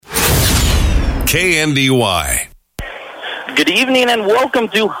KNDY. Good evening and welcome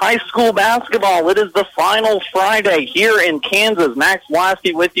to high school basketball. It is the final Friday here in Kansas. Max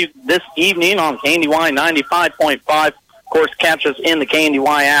Blasky with you this evening on KNDY 95.5. Of course, catch us in the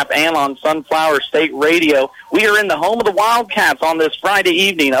KNDY app and on Sunflower State Radio. We are in the home of the Wildcats on this Friday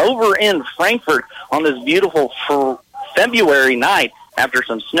evening over in Frankfort on this beautiful February night. After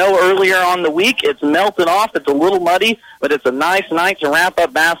some snow earlier on the week, it's melted off. It's a little muddy, but it's a nice night to wrap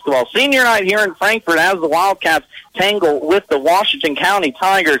up basketball. Senior night here in Frankfort as the Wildcats tangle with the Washington County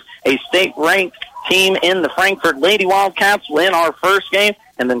Tigers, a state-ranked team in the Frankfort Lady Wildcats, win our first game,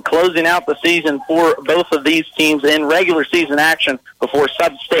 and then closing out the season for both of these teams in regular season action before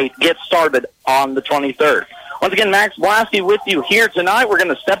Sub-State gets started on the 23rd. Once again, Max Blasky with you here tonight. We're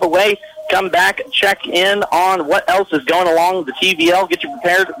going to step away, come back, check in on what else is going along the TVL, get you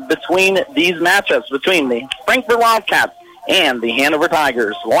prepared between these matchups between the Frankfort Wildcats and the Hanover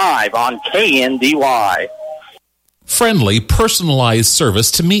Tigers, live on KNDY. Friendly, personalized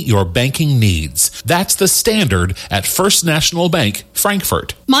service to meet your banking needs. That's the standard at First National Bank,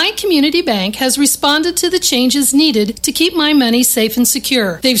 Frankfort. My community bank has responded to the changes needed to keep my money safe and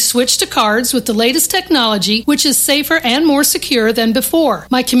secure. They've switched to cards with the latest technology, which is safer and more secure than before.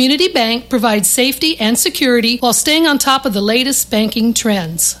 My community bank provides safety and security while staying on top of the latest banking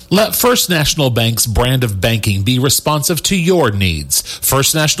trends. Let First National Bank's brand of banking be responsive to your needs.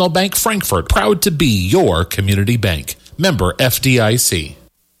 First National Bank, Frankfort, proud to be your community bank. Member FDIC.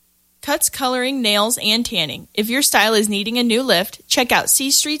 Cuts, coloring, nails, and tanning. If your style is needing a new lift, check out C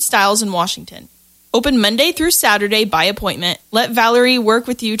Street Styles in Washington. Open Monday through Saturday by appointment. Let Valerie work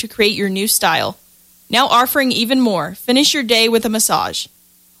with you to create your new style. Now offering even more. Finish your day with a massage.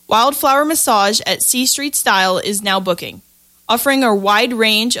 Wildflower Massage at C Street Style is now booking. Offering a wide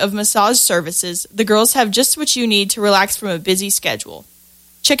range of massage services, the girls have just what you need to relax from a busy schedule.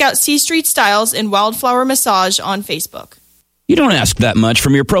 Check out C Street Styles and Wildflower Massage on Facebook. You don't ask that much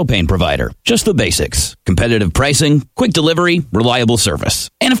from your propane provider. Just the basics. Competitive pricing, quick delivery, reliable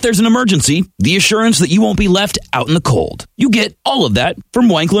service. And if there's an emergency, the assurance that you won't be left out in the cold. You get all of that from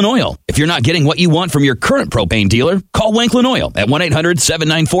Wanklin Oil. If you're not getting what you want from your current propane dealer, call Wanklin Oil at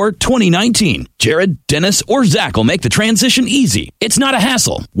 1-800-794-2019. Jared, Dennis, or Zach will make the transition easy. It's not a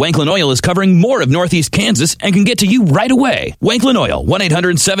hassle. Wanklin Oil is covering more of Northeast Kansas and can get to you right away. Wanklin Oil,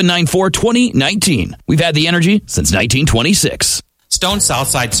 1-800-794-2019. We've had the energy since 1926. Stone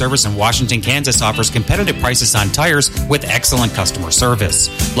Southside Service in Washington, Kansas offers competitive prices on tires with excellent customer service.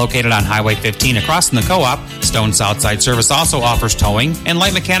 Located on Highway 15 across from the co-op, Stone Southside Service also offers towing and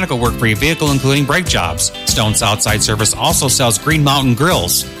light mechanical work for your vehicle, including brake jobs. Stone Southside Service also sells Green Mountain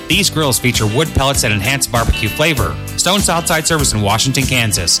grills. These grills feature wood pellets that enhance barbecue flavor. Stone Southside Service in Washington,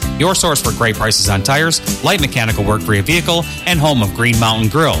 Kansas, your source for great prices on tires, light mechanical work for your vehicle, and home of Green Mountain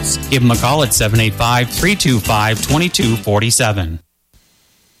Grills. Give them a call at 785-325-2247.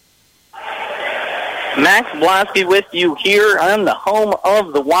 Max Blasky with you here on the home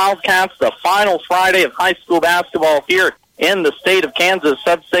of the Wildcats, the final Friday of high school basketball here in the state of Kansas.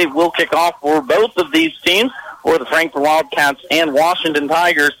 Sub-State will kick off for both of these teams, for the Frankfort Wildcats and Washington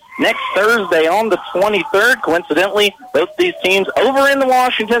Tigers, next Thursday on the 23rd. Coincidentally, both these teams over in the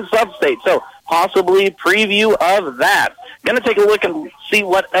Washington Sub-State, so possibly preview of that. Going to take a look and see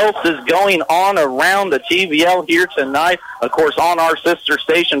what else is going on around the TVL here tonight. Of course, on our sister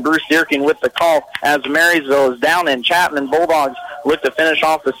station, Bruce Dierking with the call as Marysville is down in Chapman. Bulldogs look to finish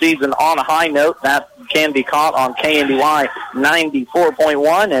off the season on a high note. That can be caught on KNDY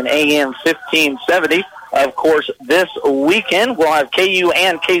 94.1 and AM 1570. Of course, this weekend we'll have KU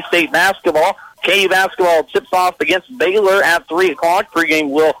and K-State basketball. KU basketball tips off against Baylor at 3 o'clock.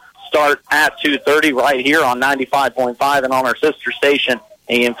 Pregame will start at 2:30 right here on 95.5 and on our sister station,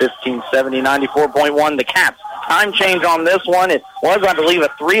 AM 1570, 94.1. The Cats. Time change on this one. It was, I believe, a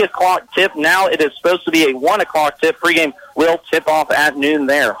 3 o'clock tip. Now it is supposed to be a 1 o'clock tip. Pregame will tip off at noon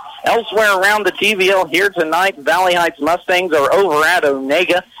there. Elsewhere around the TVL here tonight, Valley Heights Mustangs are over at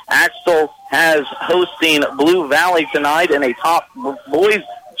Onega. Axtell has hosting Blue Valley tonight in a top boys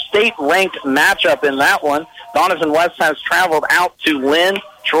state-ranked matchup in that one. Donovan West has traveled out to Lynn.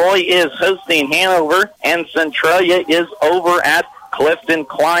 Troy is hosting Hanover, and Centralia is over at Clifton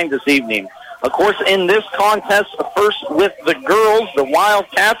Klein this evening. Of course, in this contest, first with the girls, the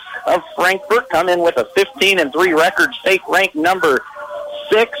Wildcats of Frankfort come in with a 15-3 record, state-ranked number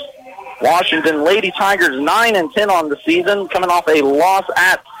 6. Washington Lady Tigers 9-10 on the season, coming off a loss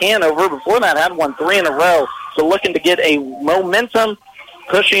at Hanover. Before that, had won 3 in a row, so looking to get a momentum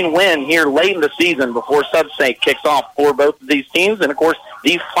pushing win here late in the season before Sub-State kicks off for both of these teams. And, of course,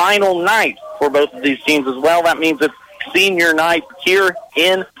 the final night for both of these teams as well. That means it's senior night here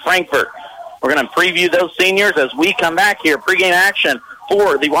in Frankfort. We're going to preview those seniors as we come back here. Pregame action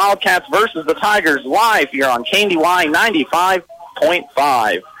for the Wildcats versus the Tigers live here on KNDY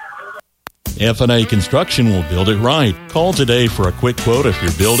 95.5. F&A Construction will build it right. Call today for a quick quote if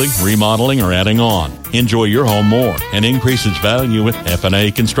you're building, remodeling, or adding on. Enjoy your home more and increase its value with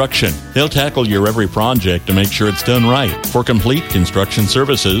F&A Construction. They'll tackle your every project to make sure it's done right. For complete construction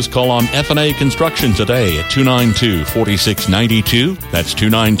services, call on F&A Construction today at 292-4692. That's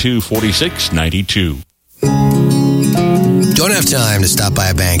 292-4692. Don't have time to stop by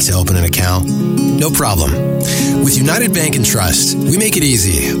a bank to open an account? No problem. With United Bank and Trust, we make it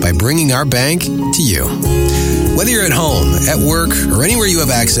easy by bringing our bank to you. Whether you're at home, at work, or anywhere you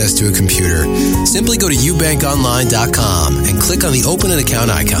have access to a computer, simply go to ubankonline.com and click on the Open an Account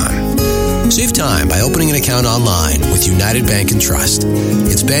icon. Save time by opening an account online with United Bank and Trust.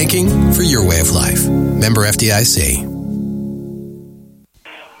 It's banking for your way of life. Member FDIC.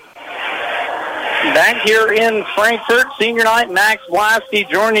 Back here in Frankfort, senior night, Max Blasky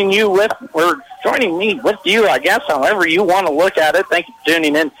joining me with you, I guess, however you want to look at it. Thank you for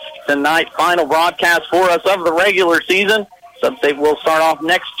tuning in tonight. Final broadcast for us of the regular season. Sub-State will start off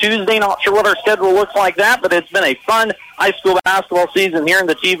next Tuesday. Not sure what our schedule looks like that, but it's been a fun high school basketball season here in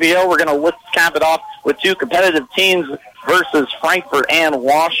the TVO. We're going to cap it off with two competitive teams versus Frankfort and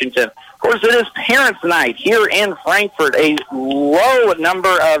Washington. Of course, it is Parents' Night here in Frankfort. A low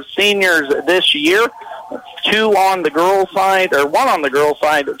number of seniors this year. Two on the girls' side, or one on the girls'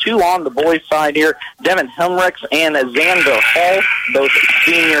 side, two on the boys' side here. Devin Hemricks and Xander Hall, both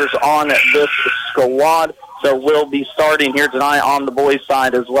seniors on this squad. So we'll be starting here tonight on the boys'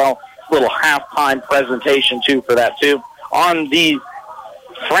 side as well. Little halftime presentation, too, for that, too. On the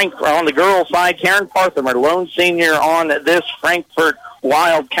girls' side, Karen Parthamer, lone senior on this Frankfort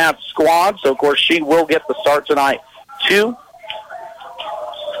Wildcats squad. So, of course, she will get the start tonight, too.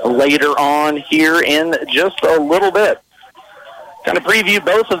 Later on here in just a little bit. Going to preview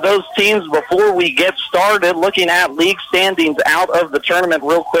both of those teams before we get started. Looking at league standings out of the tournament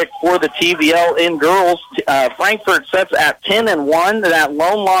real quick for the TVL in girls. Frankfort sets at 10-1. That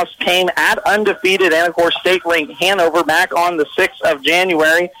lone loss came at undefeated and, of course, state-ranked Hanover back on the 6th of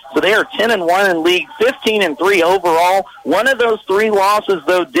January. So they are 10-1 in league, 15-3 overall. One of those three losses,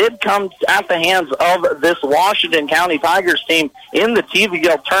 though, did come at the hands of this Washington County Tigers team in the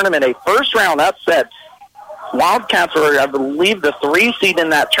TVL tournament. A first-round upset. Wildcats are, I believe, the 3 seed in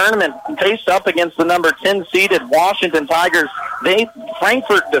that tournament, faced up against the number 10 seeded Washington Tigers.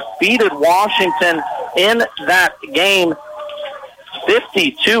 Frankfort defeated Washington in that game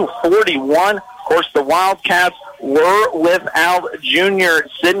 52-41. Of course, the Wildcats were without junior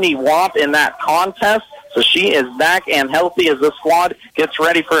Sydney Watt in that contest, so she is back and healthy as the squad gets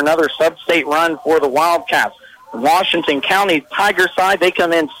ready for another sub-state run for the Wildcats. Washington County Tiger side, they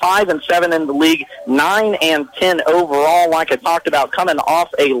come in 5-7 in the league, 9-10 overall. Like I talked about, coming off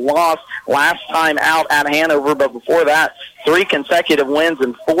a loss last time out at Hanover, but before that, 3 consecutive wins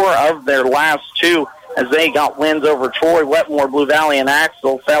and 4 of their last 2 as they got wins over Troy, Wetmore, Blue Valley, and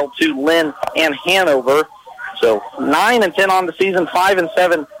Axel, fell to Lynn and Hanover. So 9-10 on the season,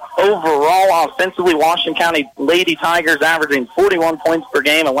 5-7 overall. Offensively, Washington County Lady Tigers averaging 41 points per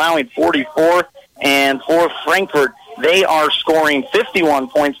game, allowing 44. And for Frankfort, they are scoring 51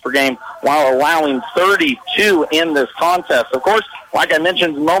 points per game while allowing 32 in this contest. Of course, like I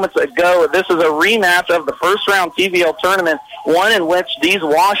mentioned moments ago, this is a rematch of the first-round TVL tournament, one in which these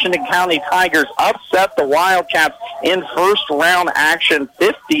Washington County Tigers upset the Wildcats in first-round action,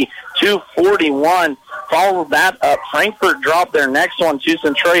 50-41. Followed that up, Frankfort dropped their next one to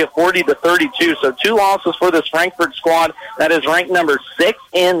Centralia, 40-32. So 2 losses for this Frankfort squad that is ranked number 6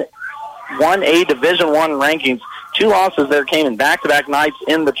 in 1A Division I rankings. 2 losses there came in back-to-back nights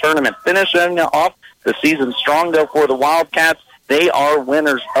in the tournament. Finishing off the season strong, though, for the Wildcats. They are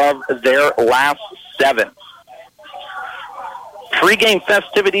winners of their last 7. Pre-game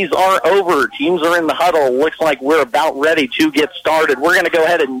festivities are over. Teams are in the huddle. Looks like we're about ready to get started. We're going to go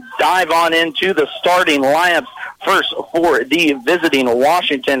ahead and dive on into the starting lineups. First, for the visiting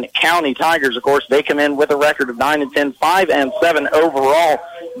Washington County Tigers, of course, they come in with a record of 9-10, 5-7 overall.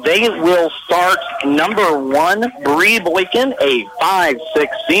 They will start number 1, Bree Boykin, a 5'6"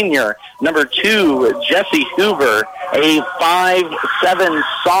 senior. Number 2, Jessie Hoover, a 5'7"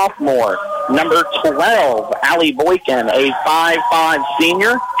 sophomore. Number 12, Allie Boykin, a 5'5"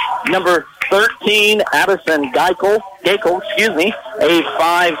 senior. Number 13, Addison Geikel, a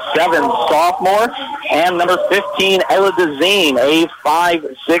 5'7" sophomore. And number 15, Ella Dezine, a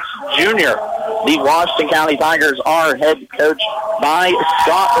 5'6" junior. The Washington County Tigers are head coached by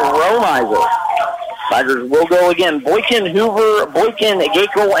Scott Romizer. Tigers will go again. Boykin, Hoover, Boykin,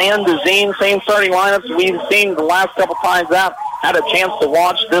 Gakel, and DeZine. Same starting lineups we've seen the last couple times out. Had a chance to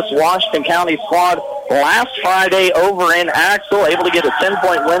watch this Washington County squad last Friday over in Axel, able to get a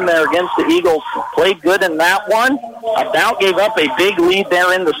 10-point win there against the Eagles. Played good in that one. About gave up a big lead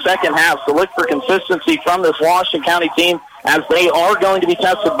there in the second half, so look for consistency from this Washington County team as they are going to be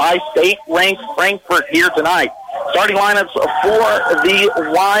tested by state-ranked Frankfort here tonight. Starting lineups for the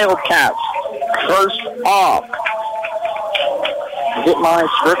Wildcats. First off, get my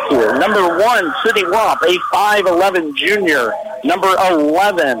script here. Number 1, Sydney Wamp, a 5'11 junior. Number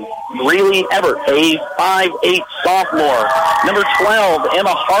 11, Breeley Everett, a 5'8 sophomore. Number 12,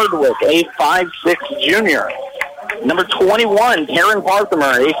 Emma Hardwick, a 5'6 junior. Number 21, Karen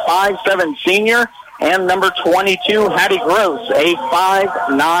Parthimer, a 5'7 senior. And number 22, Hattie Gross, a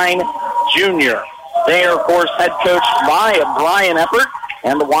 5'9 junior. They are, of course, head coached by Brian Eppert.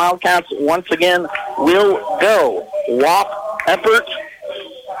 And the Wildcats, once again, will go. Wamp, Eppert,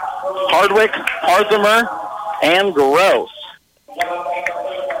 Hardwick, Parthimer, and Gross.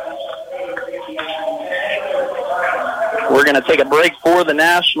 We're going to take a break for the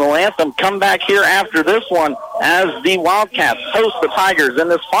national anthem. Come back here after this one as the Wildcats host the Tigers in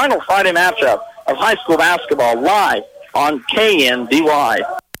this final Friday matchup of high school basketball live on KNDY.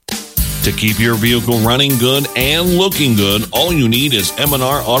 To keep your vehicle running good and looking good, all you need is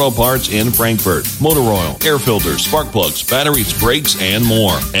M&R Auto Parts in Frankfort. Motor oil, air filters, spark plugs, batteries, brakes, and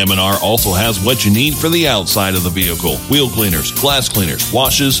more. M&R also has what you need for the outside of the vehicle. Wheel cleaners, glass cleaners,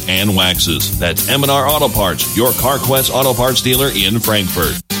 washes, and waxes. That's M&R Auto Parts, your CarQuest Auto Parts dealer in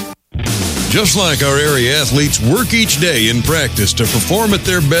Frankfort. Just like our area athletes work each day in practice to perform at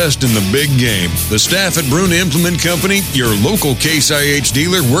their best in the big game, the staff at Bruna Implement Company, your local Case IH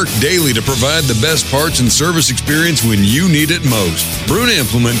dealer, work daily to provide the best parts and service experience when you need it most. Bruna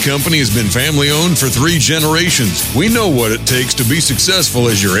Implement Company has been family-owned for 3 generations. We know what it takes to be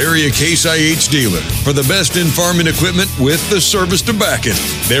successful as your area Case IH dealer. For the best in farming equipment with the service to back it,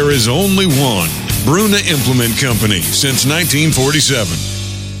 there is only one. Bruna Implement Company, since 1947.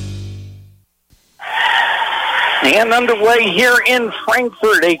 And underway here in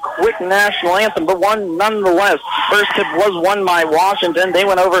Frankfort, a quick national anthem, but one nonetheless. First tip was won by Washington. They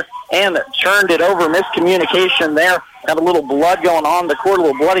went over and turned it over. Miscommunication there. Got a little blood going on the court, a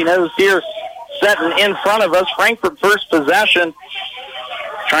little bloody nose here setting in front of us. Frankfort first possession,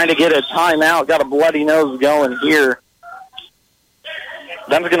 trying to get a timeout. Got a bloody nose going here.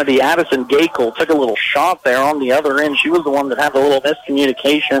 That's going to be Addison Gakel. Took a little shot there on the other end. She was the one that had the little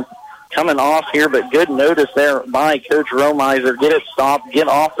miscommunication coming off here, but good notice there by Coach Romiser. Get it stopped, get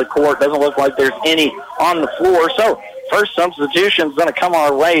off the court. Doesn't look like there's any on the floor. So first substitution is going to come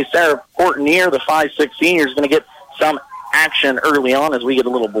our way. Sarah Portnier, the 5'6 senior, is going to get some action early on as we get a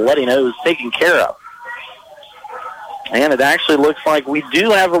little bloody nose taken care of. And it actually looks like we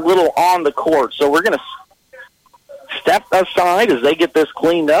do have a little on the court. So we're going to step aside as they get this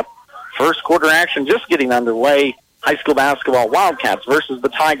cleaned up. First quarter action just getting underway. High school basketball, Wildcats versus the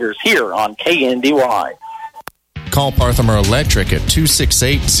Tigers here on KNDY. Call Parthimer Electric at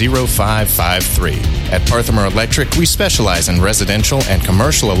 268-0553. At Parthimer Electric, we specialize in residential and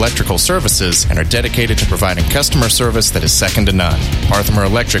commercial electrical services and are dedicated to providing customer service that is second to none. Parthimer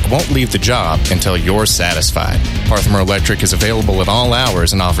Electric won't leave the job until you're satisfied. Parthimer Electric is available at all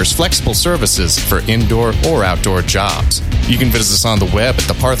hours and offers flexible services for indoor or outdoor jobs. You can visit us on the web at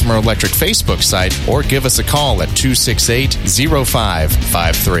the Parthimer Electric Facebook site or give us a call at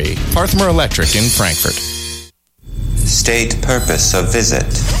 268-0553. Parthimer Electric in Frankfort. State purpose of visit.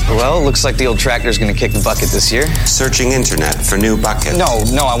 Well, looks like the old tractor's going to kick the bucket this year. Searching internet for new bucket. No,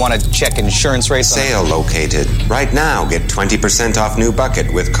 I want to check insurance rates. Sale located. Right now, get 20% off new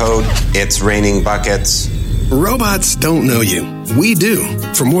bucket with code It's Raining Buckets. Robots don't know you. We do.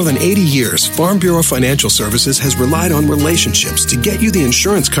 For more than 80 years, Farm Bureau Financial Services has relied on relationships to get you the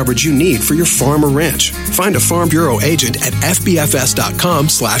insurance coverage you need for your farm or ranch. Find a Farm Bureau agent at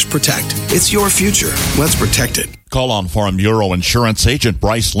fbfs.com/protect. It's your future. Let's protect it. Call on Farm Bureau Insurance Agent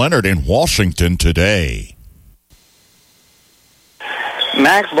Bryce Leonard in Washington today.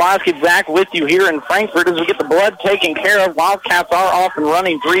 Max Blasky back with you here in Frankfort as we get the blood taken care of. Wildcats are off and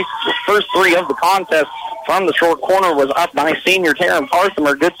running. First three of the contest from the short corner was up by senior Taryn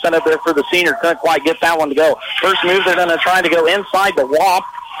Parthimer. Good setup there for the senior. Couldn't quite get that one to go. First move, they're going to try to go inside the Wamp.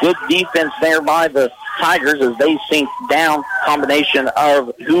 Good defense there by the Tigers as they sink down. Combination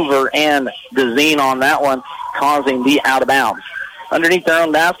of Hoover and DeZine on that one, causing the out of bounds. Underneath their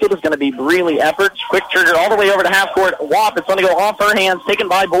own basket is going to be Breeley Efforts. Quick trigger all the way over to half court. Wamp, it's going to go off her hands, taken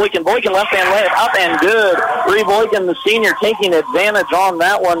by Boykin. Boykin left hand layup, up and good. Bree Boykin, the senior, taking advantage on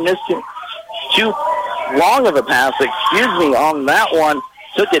that one. Missed two long of a pass, on that one.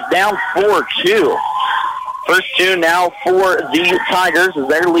 Took it down 4-2. First two now for the Tigers as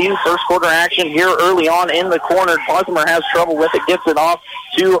they're leading first quarter action here early on in the corner. Bessemer has trouble with it, gets it off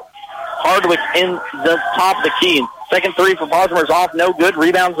to Hardwick in the top of the key. Second three for Bessemer's off, no good.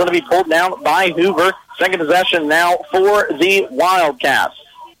 Rebound's going to be pulled down by Hoover. Second possession now for the Wildcats.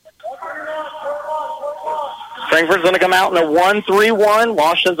 Frankfort's going to come out in a 1-3-1.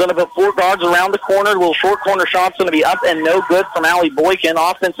 Washington's going to put 4 guards around the corner. A little short corner shot's going to be up and no good from Allie Boykin.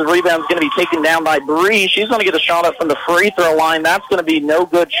 Offensive rebound's going to be taken down by Bree. She's going to get a shot up from the free throw line. That's going to be no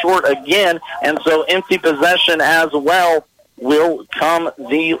good, short again. And so empty possession as well will come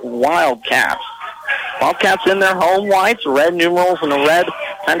the Wildcats. Wildcats in their home whites, red numerals and a red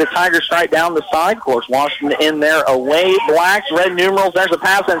kind of tiger stripe down the side. Of course, Washington in their away blacks, red numerals. There's a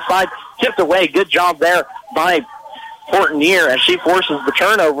pass inside, tipped away. Good job there by Fortinier as she forces the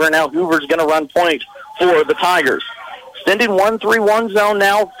turnover. Now Hoover's going to run point for the Tigers. Extended 1-3-1 zone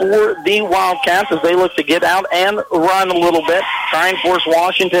now for the Wildcats as they look to get out and run a little bit. Try and force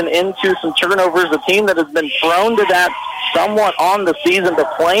Washington into some turnovers. A team that has been prone to that somewhat on the season,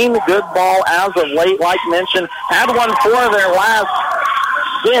 but playing good ball as of late, like mentioned. Had won 4 of their last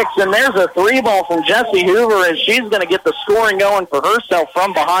 6, and there's a 3 ball from Jessie Hoover as she's going to get the scoring going for herself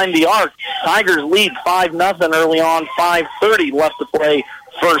from behind the arc. Tigers lead 5-0 early on, 5:30 left to play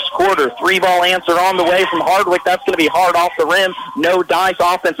first quarter. 3 ball answer on the way from Hardwick. That's going to be hard off the rim. No dice.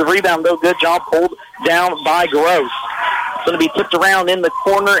 Offensive rebound, though. Good job pulled down by Gross. It's going to be tipped around in the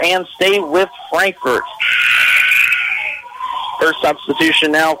corner and stay with Frankfort. First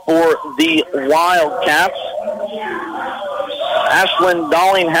substitution now for the Wildcats. Ashlyn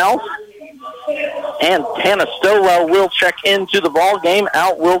Dollinghouse and Tana Stowell will check into the ball game.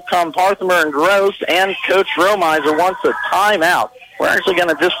 Out will come Parthimer and Gross, and Coach Romiser wants a timeout. We're actually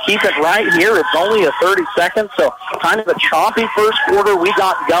going to just keep it right here. It's only a 30 seconds, so kind of a choppy first quarter we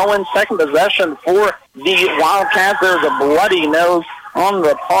got going. Second possession for the Wildcats. There's a bloody nose on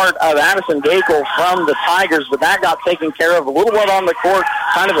the part of Addison Gakel from the Tigers, but that got taken care of. A little bit on the court,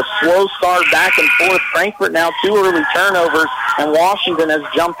 kind of a slow start back and forth. Frankfort now 2 early turnovers, and Washington has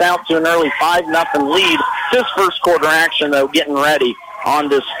jumped out to an early 5-0 lead. This first quarter action, though, getting ready on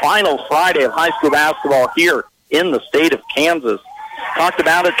this final Friday of high school basketball here in the state of Kansas. Talked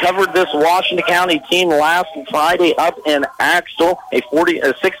about it, covered this Washington County team last Friday up in Axtell, a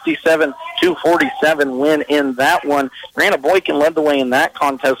 67-47 win in that one. Brianna Boykin led the way in that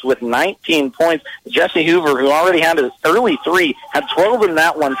contest with 19 points. Jessie Hoover, who already had his early 3, had 12 in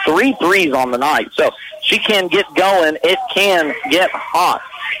that one, 3 threes on the night. So she can get going. It can get hot.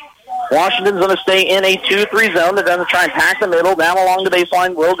 Washington's going to stay in a 2-3 zone. They're going to try and pack the middle. Down along the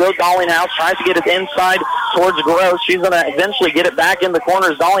baseline will go Dollinghouse. Tries to get it inside towards Gross. She's going to eventually get it back in the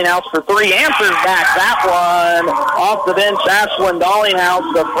corners. Dollinghouse for 3. Answers back that one. Off the bench, Ashlyn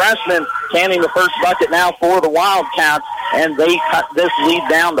Dollinghouse, the freshman, canning the first bucket now for the Wildcats, and they cut this lead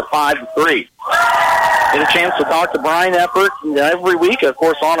down to 5-3. Get a chance to talk to Brian Eppert every week, of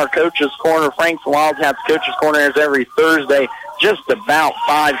course, on our Coach's Corner. Frank's Wildcats Coach's Corner is every Thursday, just about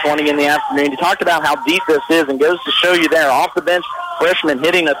 5:20 in the afternoon. He talked about how deep this is and goes to show you there. Off the bench, freshman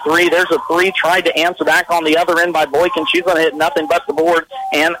hitting a 3. There's a 3, tried to answer back on the other end by Boykin. She's going to hit nothing but the board,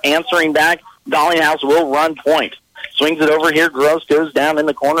 and answering back, Dollinghouse will run point. Swings it over here. Gross goes down in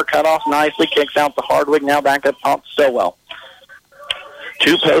the corner, cut off nicely, kicks out to Hardwick. Now back up top, Stowell.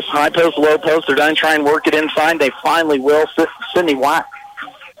 2 posts, high post, low post. They're going to try and work it inside. They finally will. Sydney Watt's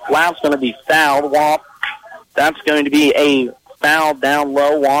going to be fouled. That's going to be a foul down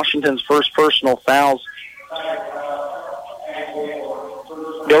low. Washington's first personal fouls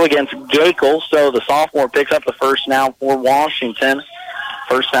go against Gakel, so the sophomore picks up the first now for Washington.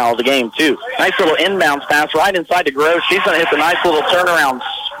 First foul of the game, too. Nice little inbounds pass right inside to Gross. She's going to hit the nice little turnaround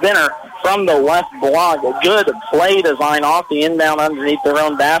spinner from the left block. A good play design off the inbound underneath their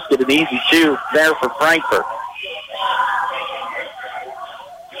own basket. An easy 2 there for Frankfort.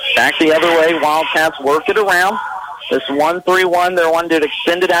 Back the other way. Wildcats work it around. This 1-3-1, they're wanting to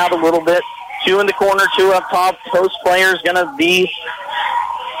extend it out a little bit. 2 in the corner, 2 up top. Post player is going to be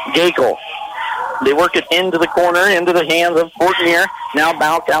Gakel. They work it into the corner, into the hands of Fortinier. Now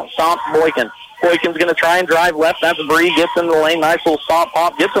bounce out, stops Boykin. Boykin's going to try and drive left. That's Bree. Gets into the lane. Nice little stop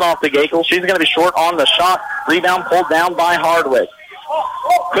pop. Gets it off to Gakel. She's going to be short on the shot. Rebound pulled down by Hardwick.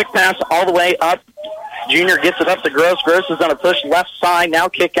 Quick pass all the way up. Junior gets it up to Gross. Gross is going to push left side. Now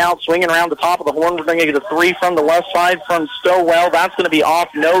kick out, swinging around the top of the horn. We're going to get a 3 from the left side from Stowell. That's going to be off.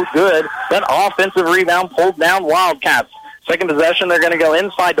 No good. Then offensive rebound pulled down Wildcats. Second possession, they're going to go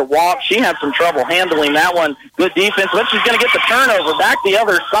inside to Walk. She had some trouble handling that one. Good defense, but she's going to get the turnover back the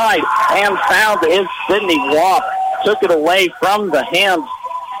other side, and fouled is Sydney Walk. Took it away from the hands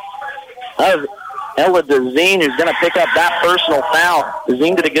of Ella DeZine, who's going to pick up that personal foul.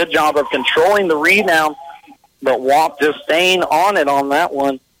 DeZine did a good job of controlling the rebound, but Walk just staying on it on that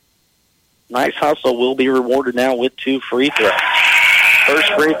one. Nice hustle will be rewarded now with 2 free throws.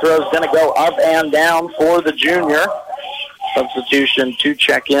 First free throw is going to go up and down for the junior. Substitution to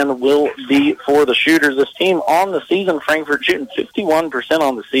check in will be for the shooters. This team on the season, Frankfort shooting 51%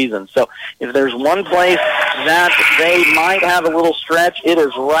 on the season. So if there's one place that they might have a little stretch, it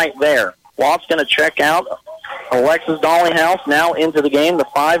is right there. Watt's going to check out. Alexis Dollinghouse now into the game, the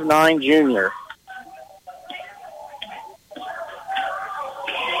 5'9 junior.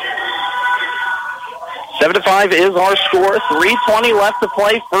 Seven to 5 is our score. 3:20 left to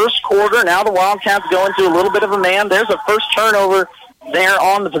play, first quarter. Now the Wildcats go into a little bit of a man. There's a first turnover there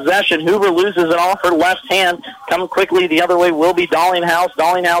on the possession. Hoover loses it off her left hand. Coming quickly the other way will be Dollinghouse.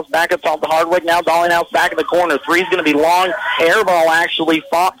 Dollinghouse back up top to Hardwick. Now Dollinghouse back in the corner. Three's going to be long. Air ball actually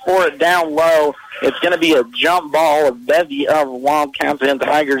fought for it down low. It's going to be a jump ball. A bevy of Wildcats and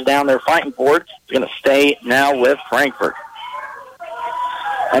Tigers down there fighting for it. It's going to stay now with Frankfort.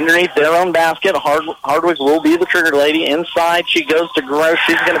 Underneath their own basket, Hardwick will be the trigger lady. Inside, she goes to Gross.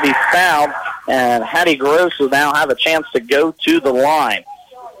 She's going to be fouled, and Hattie Gross will now have a chance to go to the line.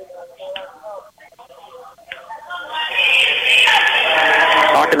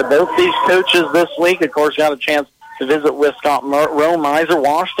 Talking to both these coaches this week, of course, got a chance to visit with Scott Romiser.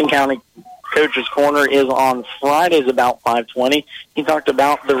 Washington County Coach's Corner is on Fridays about 5:20. He talked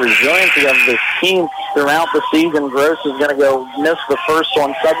about the resiliency of this team throughout the season. Gross is going to go miss the first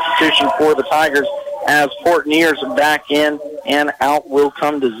one. Substitution for the Tigers as Portneers back in, and out will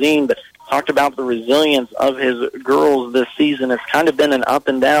come DeZine. But talked about the resilience of his girls this season. It's kind of been an up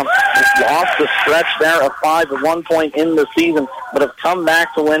and down. Lost the stretch there of 5 at one point in the season, but have come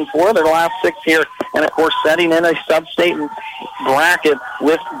back to win 4 of their last 6 here. And, of course, setting in a sub-state bracket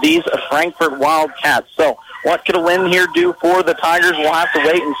with these Frankfort Wildcats. So what could a win here do for the Tigers? We'll have to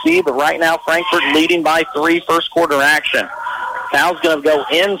wait and see. But right now, Frankfort leading by 3, first quarter action. Foul's going to go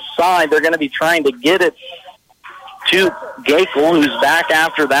inside. They're going to be trying to get it to Gakel, who's back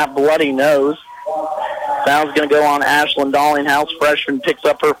after that bloody nose. Foul's going to go on Ashlyn Dollinghouse. Freshman picks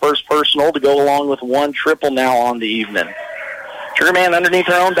up her first personal to go along with 1 triple now on the evening. Trigger man underneath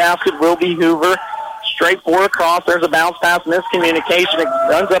her own basket will be Hoover. Straight for across. There's a bounce pass. Miscommunication. It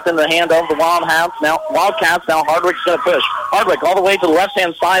runs up in the hand of the Wildcats. Now Hardwick's going to push. Hardwick all the way to the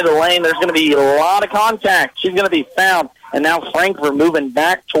left-hand side of the lane. There's going to be a lot of contact. She's going to be fouled. And now Frankfort moving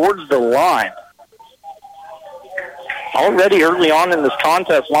back towards the line. Already early on in this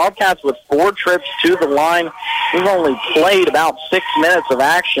contest, Wildcats with 4 trips to the line. We've only played about 6 minutes of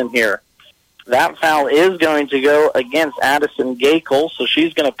action here. That foul is going to go against Addison Gakel, so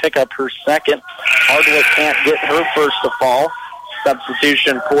she's going to pick up her second. Hardwick can't get her first to fall.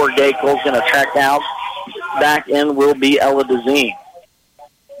 Substitution for Gakel is going to check out. Back in will be Ella DeZine.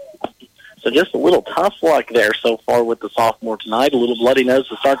 So just a little tough luck there so far with the sophomore tonight. A little bloody nose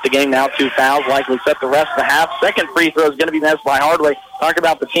to start the game. Now 2 fouls likely set the rest of the half. Second free throw is going to be missed by Hardwick. Talk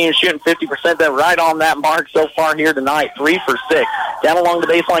about the team shooting 50%. They're right on that mark so far here tonight. 3 for 6. Down along the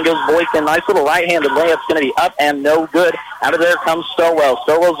baseline goes Boykin. Nice little right-handed layup. It's going to be up and no good. Out of there comes Stowell.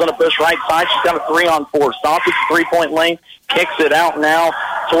 Stowell's going to push right side. She's got a 3-on-4. Stops at the 3-point lane. Kicks it out now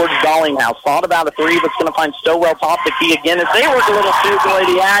towards Dollinghouse. Thought about a 3, but it's going to find Stowell top the key again. As they work a little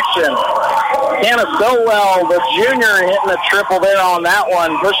two-lady action. Hannah Stowell, the junior, hitting a triple there on that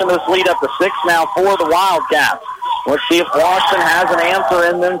one, pushing this lead up to 6 now for the Wildcats. Let's see if Washington has an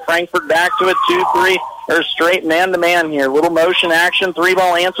answer, and then Frankfort back to a 2-3. They're straight man-to-man here. Little motion action,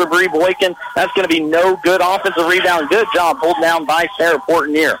 3-ball answer, Bree Boykin. That's going to be no good. Offensive rebound. Good job pulled down by Sarah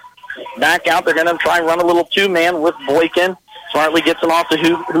Portenier. Back out, they're going to try and run a little 2-man with Boykin. Smartly gets him off to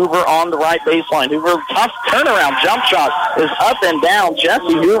Hoover on the right baseline. Hoover, tough turnaround jump shot is up and down.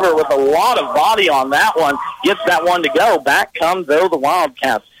 Jesse Hoover with a lot of body on that one. Gets that one to go. Back come, though, the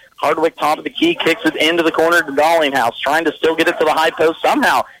Wildcats. Hardwick, top of the key, kicks it into the corner to Dollinghouse. Trying to still get it to the high post.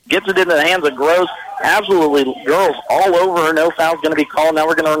 Somehow gets it into the hands of Gross. Absolutely, girls all over her. No foul's going to be called. Now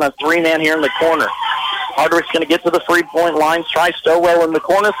we're going to run a 3-man here in the corner. Hardwick's going to get to the 3-point line. Try Stowell in the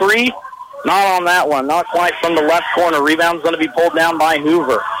corner. 3. Not on that one. Not quite from the left corner. Rebound's going to be pulled down by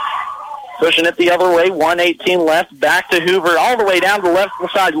Hoover. Pushing it the other way. 1:18 left. Back to Hoover. All the way down to the left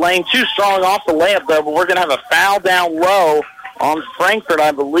side lane. Too strong off the layup, though, but we're going to have a foul down low on Frankfort,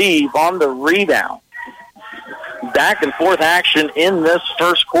 I believe, on the rebound. Back and forth action in this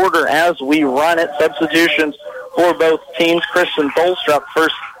first quarter as we run it. Substitutions for both teams. Kristen Tholstrup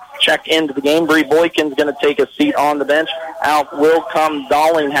first check into the game. Bree Boykin's going to take a seat on the bench. Out will come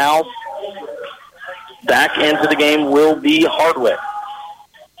Dollinghouse. Back into the game will be Hardwick.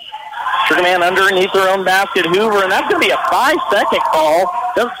 Trigger man underneath their own basket, Hoover, and that's going to be a 5-second call.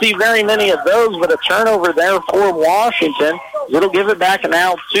 Doesn't see very many of those, but a turnover there for Washington. It'll give it back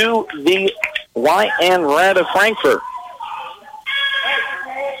now to the white and red of Frankfort.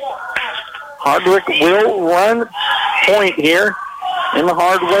 Hardwick will run point here. In the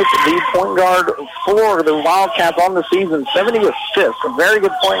Hardwick, the point guard for the Wildcats on the season, 70 assists. A very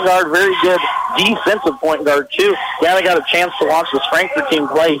good point guard, very good defensive point guard, too. Yeah, I got a chance to watch this Frankfort team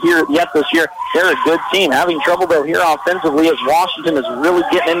play here yet this year. They're a good team. Having trouble, though, here offensively as Washington is really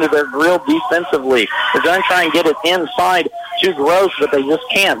getting into their grill defensively. They're going to try and get it inside to Gross, but they just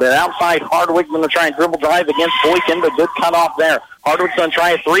can't. They're outside Hardwick. Going to try and dribble drive against Boykin, but good cutoff there. Hardwick's going to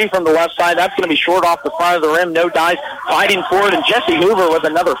try a three from the left side. That's going to be short off the front of the rim. No dice. Fighting for it, and Jessie Hoover with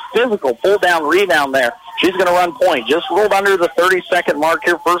another physical pull-down rebound there. She's going to run point. Just rolled under the 30-second mark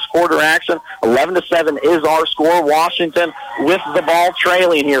here. First quarter action. 11-7 is our score. Washington with the ball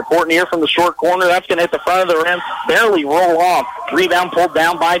trailing here. Fortnier from the short corner. That's going to hit the front of the rim. Barely roll off. Rebound pulled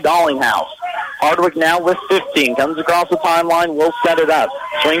down by Dollinghouse. Hardwick now with 15. Comes across the timeline. Will set it up.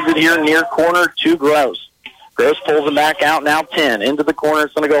 Swings it here near corner to Gross. Gross pulls him back out, now 10. Into the corner,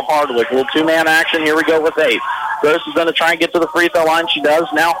 it's going to go Hardwick. A little two-man action. Here we go with 8. Gross is going to try and get to the free throw line. She does.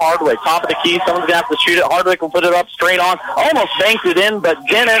 Now Hardwick. Top of the key. Someone's going to have to shoot it. Hardwick will put it up straight on. Almost banked it in, but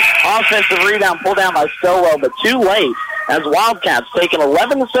didn't. Offensive rebound pulled down by Stowell, but too late as Wildcats take an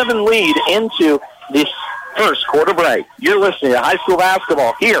 11-7 lead into this first quarter break. You're listening to high school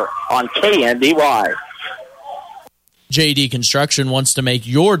basketball here on KNDY. JD Construction wants to make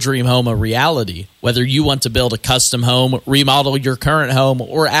your dream home a reality. Whether you want to build a custom home, remodel your current home,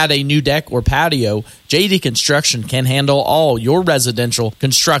 or add a new deck or patio, JD Construction can handle all your residential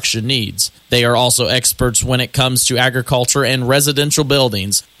construction needs. They are also experts when it comes to agriculture and residential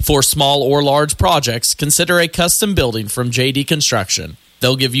buildings. For small or large projects, consider a custom building from JD Construction.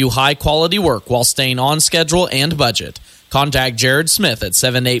 They'll give you high-quality work while staying on schedule and budget. Contact Jared Smith at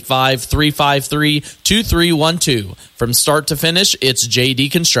 785-353-2312. From start to finish, it's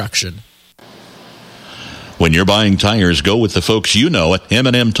JD Construction. When you're buying tires, go with the folks you know at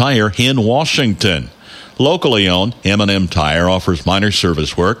M&M Tire in Washington. Locally owned, M&M Tire offers minor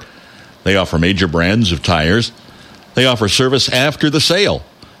service work. They offer major brands of tires. They offer service after the sale.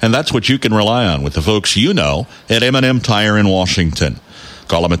 And that's what you can rely on with the folks you know at M&M Tire in Washington.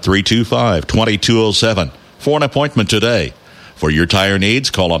 Call them at 325-2207. For an appointment today. For your tire needs,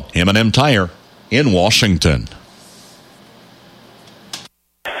 call up M&M Tire in Washington.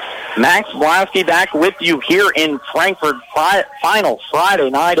 Max Blasky back with you here in Frankfort. Final Friday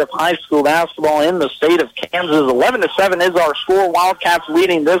night of high school basketball in the state of Kansas. 11-7 is our score. Wildcats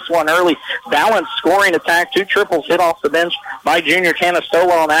leading this one early. Balanced scoring attack. 2 triples hit off the bench by junior Tana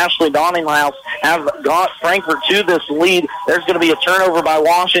Stowell and Ashley Dollinghouse have got Frankfort to this lead. There's going to be a turnover by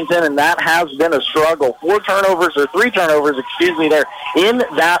Washington, and that has been a struggle. 3 turnovers there in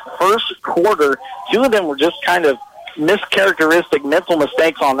that first quarter. 2 of them were just kind of mischaracteristic mental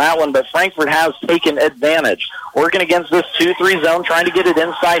mistakes on that one, but Frankfort has taken advantage. Working against this 2-3 zone, trying to get it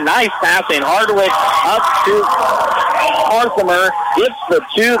inside. Nice passing. Hardwick up to Parthimer. Gets the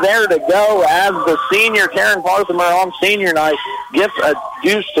 2 there to go as the senior, Karen Parthimer, on senior night, gets a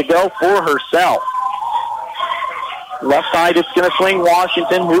deuce to go for herself. Left side, it's going to swing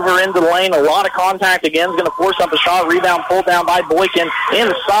Washington. Hoover into the lane. A lot of contact again. Is going to force up a shot. Rebound pulled down by Boykin.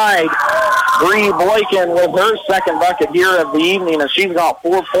 Inside, Bree Boykin with her second bucket here of the evening, and she's got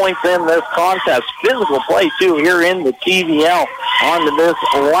 4 points in this contest. Physical play, too, here in the TVL on this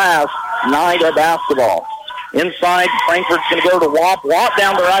last night of basketball. Inside, Frankfurt's going to go to Wap. Wap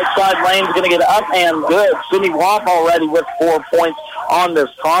down the right side lane is going to get up and good. Sydney Wap already with 4 points on this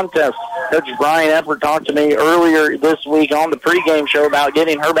contest. Coach Brian Epper talked to me earlier this week on the pregame show about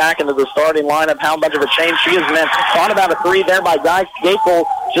getting her back into the starting lineup, how much of a change she has meant. Thought about a 3 there by Gakel,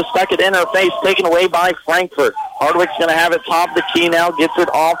 just stuck it in her face, taken away by Frankfort. Hardwick's going to have it top of the key now, gets it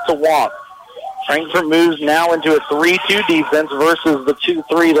off to Wap. Frankfort moves now into a 3-2 defense versus the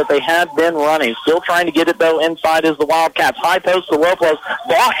 2-3 that they had been running. Still trying to get it, though, inside is the Wildcats. High post to low post.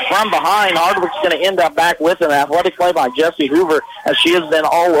 Blocked from behind. Hardwick's going to end up back with an athletic play by Jessie Hoover, as she has been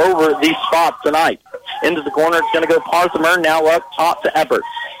all over these spots tonight. Into the corner, it's going to go Parthimer, now up top to Eppert.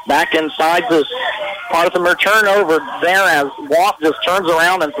 Back inside to Parthimer. Turnover there as Watt just turns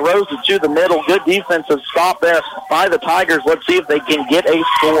around and throws it to the middle. Good defensive stop there by the Tigers. Let's see if they can get a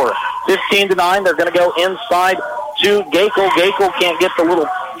score. 15-9. They're going to go inside to Gakel. Gakel can't get the little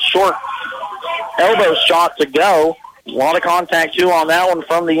short elbow shot to go. A lot of contact, too, on that one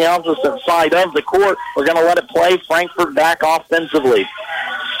from the opposite side of the court. We're going to let it play. Frankfort back offensively.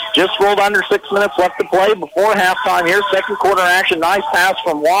 Just rolled under 6 minutes left to play before halftime here. Second quarter action. Nice pass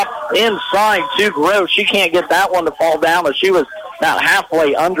from Watt inside to Gross. She can't get that one to fall down as she was about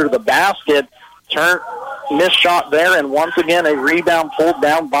halfway under the basket. Missed shot there, and once again a rebound pulled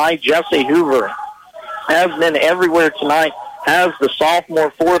down by Jesse Hoover. Has been everywhere tonight. Has the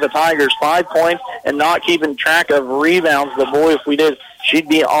sophomore for the Tigers, 5 points, and not keeping track of rebounds. But boy, if we did, she'd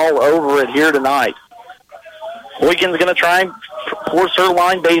be all over it here tonight. Boykin's going to try and force her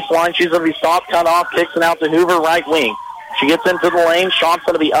line baseline. She's going to be stopped, cut off, kicks it out to Hoover, right wing. She gets into the lane. Shot's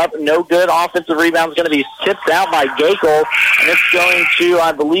going to be up, no good. Offensive rebound's going to be tipped out by Gakel, and it's going to,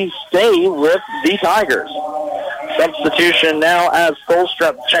 I believe, stay with the Tigers. Substitution now as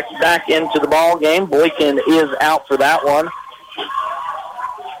Colstrup checks back into the ball game. Boykin is out for that one.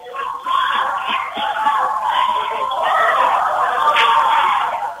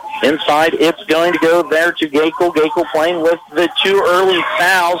 Inside, it's going to go there to Gakel. Gakel playing with the 2 early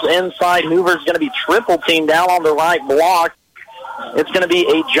fouls. Inside, Hoover's going to be triple teamed down on the right block. It's going to be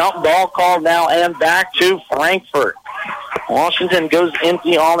a jump ball call now and back to Frankfort. Washington goes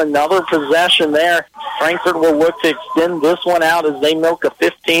empty on another possession there. Frankfort will look to extend this one out as they milk a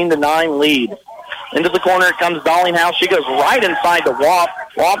 15-9 lead. Into the corner it comes Dollinghouse. She goes right inside to Wop.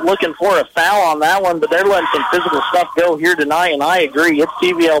 Wop looking for a foul on that one, but they're letting some physical stuff go here tonight, and I agree. It's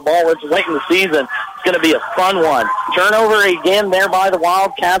TVL ball. It's late in the season. It's going to be a fun one. Turnover again there by the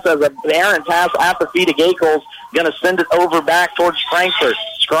Wildcats as a errant pass at the feet of Gakel's. Going to send it over back towards Frankfort.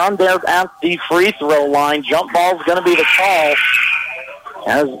 Scrum there at the free throw line. Jump ball's going to be the call.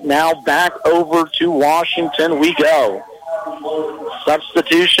 As now back over to Washington we go.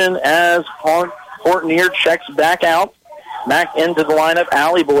 Substitution as Courtney checks back out. Back into the lineup,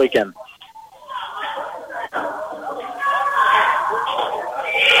 Allie Boykin.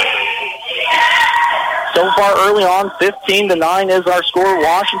 So far early on, 15-9 is our score.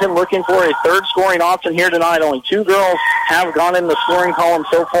 Washington looking for a third scoring option here tonight. Only 2 girls have gone in the scoring column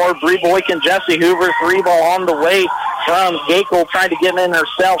so far. Bree Boykin, Jesse Hoover, 3 ball on the way from Gakel, trying to get in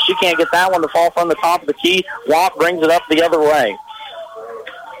herself. She can't get that one to fall from the top of the key. Watt brings it up the other way.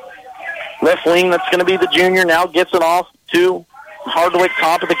 Left wing, that's going to be the junior, now gets it off to Hardwick,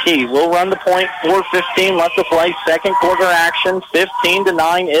 top of the key. We'll run the point, 4:15 left to play. Second quarter action,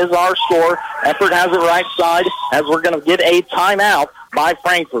 15-9 is our score. Effort has it right side as we're going to get a timeout by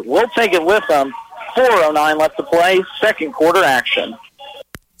Frankfort. We'll take it with them. 4:09 left to play, second quarter action.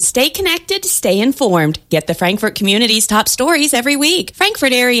 Stay connected, stay informed. Get the Frankfort community's top stories every week.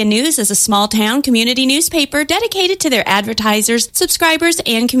 Frankfort Area News is a small-town community newspaper dedicated to their advertisers, subscribers,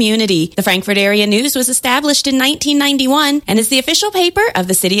 and community. The Frankfort Area News was established in 1991 and is the official paper of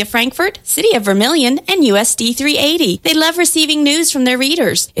the City of Frankfort, City of Vermilion, and USD 380. They love receiving news from their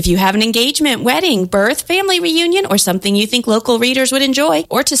readers. If you have an engagement, wedding, birth, family reunion, or something you think local readers would enjoy,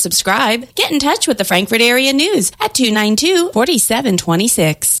 or to subscribe, get in touch with the Frankfort Area News at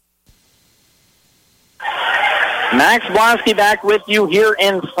 292-4726. Max Blasky back with you here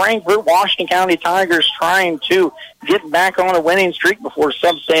in Frankfort. Washington County Tigers trying to get back on a winning streak before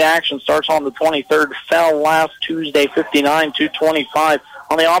sub-state action starts on the 23rd. Fell last Tuesday, 59-25.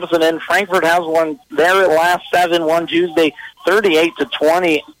 On the opposite end, Frankfort has won their last 7, won Tuesday,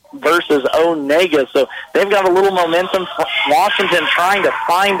 38-20 versus Onega. So they've got a little momentum. Washington trying to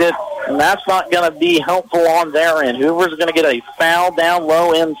find it, and that's not going to be helpful on their end. Hoover's going to get a foul down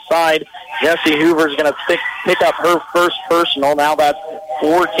low inside. Jesse Hoover's going to pick up her first personal. Now that's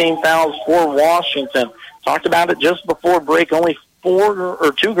 14 fouls for Washington. Talked about it just before break. Only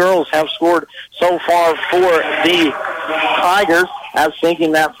 2 girls have scored so far for the Tigers, as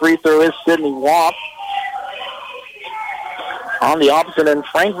thinking that free throw is Sydney Watt. On the opposite end,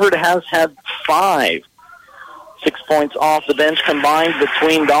 Frankfort has had 5. 6 points off the bench combined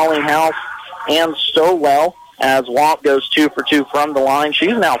between Dollinghouse and Stowell, as Watt goes 2 for 2 from the line.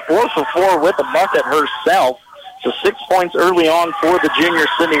 She's now 4 for 4 with a bucket herself. So 6 points early on for the junior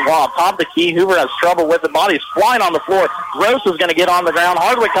Sydney Watt. Top of the key, Hoover has trouble with it. Body's flying on the floor. Gross is going to get on the ground.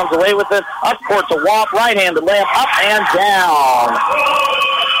 Hardwick comes away with it. Up court to Watt. Right-handed layup. Up and down.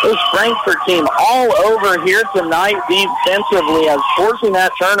 This Frankfort team all over here tonight defensively, as forcing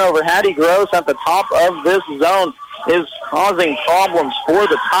that turnover. Hattie Gross at the top of this zone is causing problems for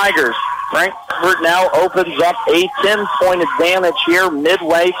the Tigers. Frankfort now opens up a 10-point advantage here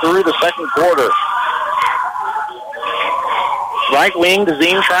midway through the second quarter. Right wing,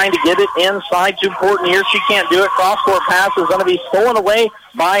 DeZine trying to get it inside to Portnier. She can't do it. Cross-court pass is going to be stolen away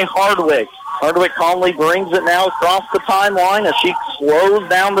by Hardwick. Hardwick calmly brings it now across the timeline as she slows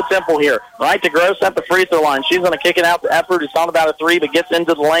down the tempo here. Right to Gross at the free throw line. She's going to kick it out to Effort, who's on about a three, but gets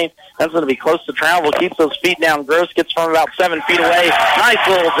into the lane. That's going to be close to travel. Keeps those feet down. Gross gets from about 7 feet away. Nice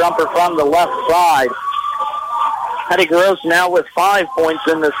little jumper from the left side. Hattie Gross now with 5 points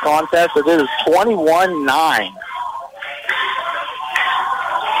in this contest. It is 21-9.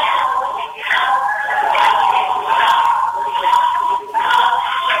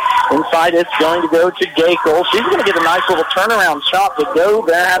 Inside, it's going to go to Gakel. She's going to get a nice little turnaround shot to go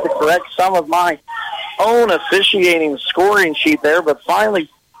there. I had to correct some of my own officiating scoring sheet there, but finally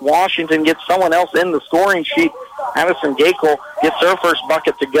Washington gets someone else in the scoring sheet. Addison Gakel gets her first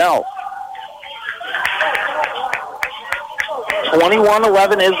bucket to go.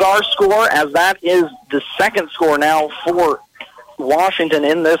 21-11 is our score, as that is the second score now for Washington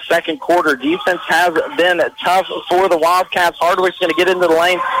in this second quarter. Defense has been tough for the Wildcats. Hardwick's going to get into the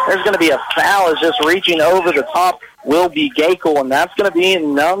lane. There's going to be a foul. Is just reaching over the top will be Gakel, and that's going to be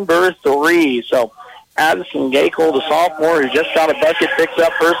number 3. So Addison Gakel, the sophomore who just got a bucket, picks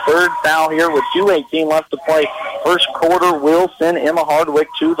up her third foul here with 2:18 left to play. First quarter will send Emma Hardwick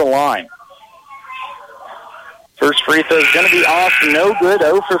to the line. First free throw is going to be off. No good.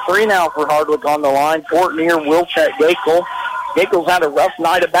 0 for 3 now for Hardwick on the line. Portnear will check Gakel. Gakel's had a rough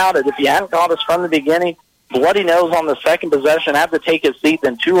night about it. If you hadn't caught us from the beginning, bloody nose on the second possession, had to take his seat,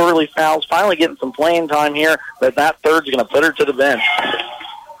 then 2 early fouls, finally getting some playing time here, but that third's going to put her to the bench.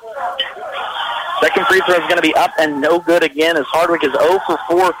 Second free throw is going to be up and no good again, as Hardwick is 0 for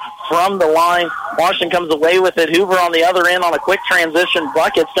 4 from the line. Washington comes away with it. Hoover on the other end on a quick transition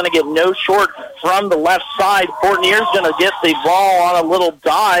bucket. It's going to get no short from the left side. Portnear's going to get the ball on a little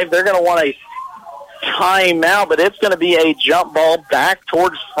dive. They're going to want a timeout, but it's going to be a jump ball back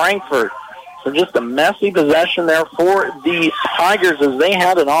towards Frankfort. So just a messy possession there for the Tigers, as they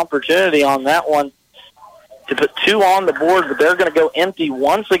had an opportunity on that one to put 2 on the board, but they're going to go empty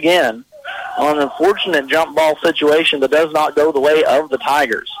once again on an unfortunate jump ball situation that does not go the way of the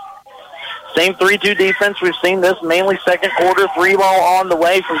Tigers. Same 3-2 defense. We've seen this mainly second quarter. 3 ball on the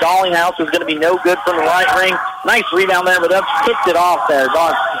way from Dollinghouse is going to be no good from the right ring. Nice rebound there, but that's kicked it off there.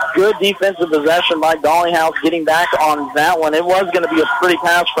 Good defensive possession by Dollinghouse, getting back on that one. It was going to be a pretty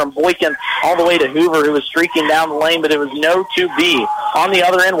pass from Boykin all the way to Hoover, who was streaking down the lane, but it was no 2B. On the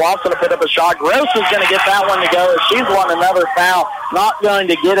other end, Watson to put up a shot. Gross is going to get that one to go. She's won another foul. Not going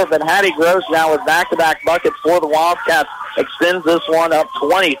to get it, but Hattie Gross now with back-to-back buckets for the Wildcats extends this one up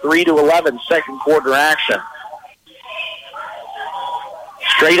 23-11, second quarter action.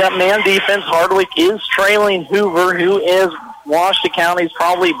 Straight-up man defense. Hardwick is trailing Hoover, who is Washington County's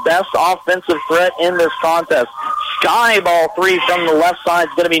probably best offensive threat in this contest. Sky ball 3 from the left side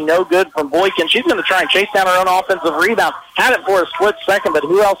is going to be no good from Boykin. She's going to try and chase down her own offensive rebound. Had it for a split second, but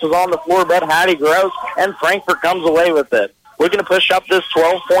who else is on the floor but Hattie Gross, and Frankfort comes away with it. We're going to push up this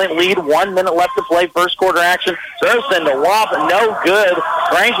 12-point lead. 1 minute left to play, first quarter action. Gross into Wop, no good.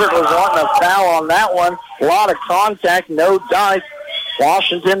 Frankfort was wanting a foul on that one. A lot of contact, no dice.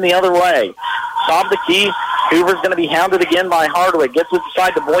 Washington the other way. Top the key. Hoover's going to be hounded again by Hardwick. Gets it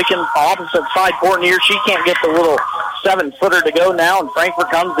inside to Boykin, opposite side Portnear. She can't get the little 7-footer to go now, and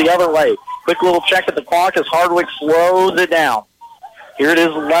Frankfort comes the other way. Quick little check at the clock as Hardwick slows it down. Here it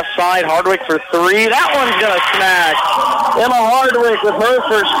is, left side, Hardwick for 3. That one's going to smack. Emma Hardwick with her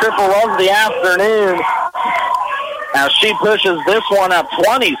first triple of the afternoon, as she pushes this one up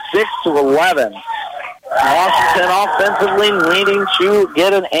 26-11. Washington offensively needing to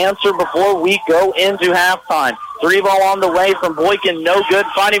get an answer before we go into halftime. 3 ball on the way from Boykin, no good.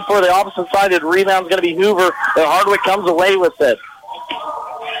 Fighting for the opposite-sided rebound is going to be Hoover, but Hardwick comes away with it.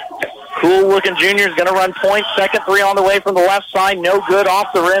 Cool-looking junior is going to run point. Second 3 on the way from the left side. No good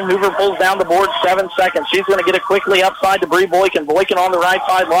off the rim. Hoover pulls down the board 7 seconds. She's going to get it quickly upside to Bree Boykin. Boykin on the right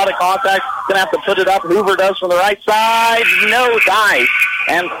side. A lot of contact. Going to have to put it up. Hoover does from the right side. No dice.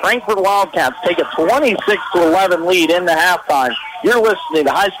 And Frankfort Wildcats take a 26-11 lead into halftime. You're listening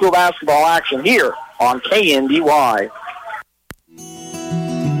to high school basketball action here on KNDY.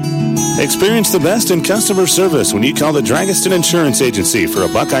 Experience the best in customer service when you call the Dragiston Insurance Agency for a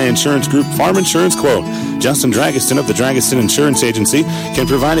Buckeye Insurance Group farm insurance quote. Justin Dragiston of the Dragiston Insurance Agency can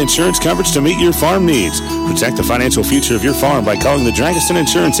provide insurance coverage to meet your farm needs. Protect the financial future of your farm by calling the Dragiston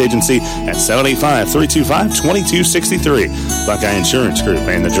Insurance Agency at 785-325-2263. Buckeye Insurance Group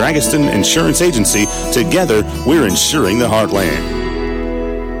and the Dragiston Insurance Agency, together we're insuring the heartland.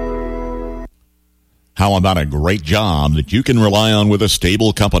 How about a great job that you can rely on with a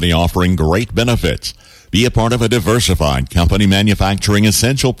stable company offering great benefits? Be a part of a diversified company manufacturing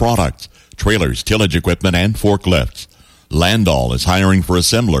essential products, trailers, tillage equipment, and forklifts. Landall is hiring for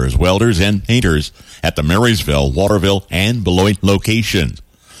assemblers, welders, and painters at the Marysville, Waterville, and Beloit locations.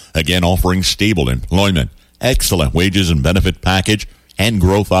 Again, offering stable employment, excellent wages and benefit package, and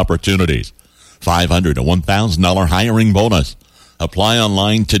growth opportunities. $500 to $1,000 hiring bonus. Apply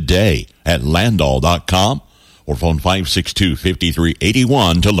online today at landall.com or phone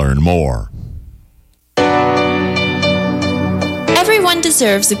 562-5381 to learn more. Everyone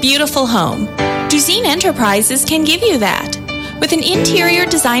deserves a beautiful home. Duzine Enterprises can give you that. With an interior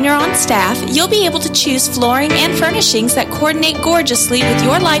designer on staff, you'll be able to choose flooring and furnishings that coordinate gorgeously with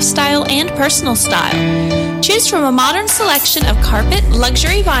your lifestyle and personal style. Choose from a modern selection of carpet,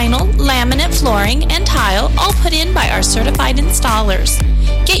 luxury vinyl, laminate flooring, and tile, all put in by our certified installers.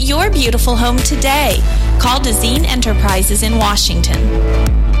 Get your beautiful home today. Call Duzine Enterprises in Washington.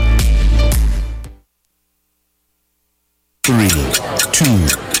 3, 2,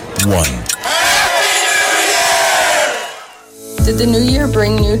 1. Did the new year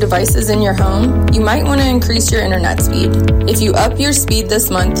bring new devices in your home? You might want to increase your internet speed. If you up your speed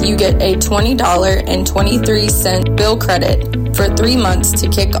this month, you get a $20.23 bill credit for 3 months to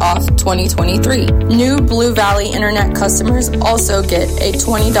kick off 2023. New Blue Valley Internet customers also get a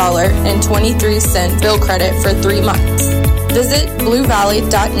 $20.23 bill credit for 3 months. Visit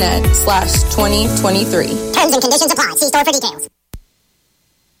bluevalley.net/2023. Terms and conditions apply. See store for details.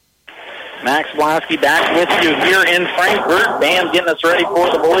 Max Blasky back with you here in Frankfort. Band getting us ready for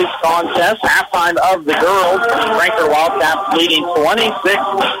the boys contest. Halftime of the girls. Frankfort Wildcats leading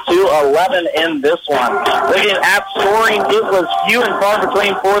 26-11 in this one. Looking at scoring, it was few and far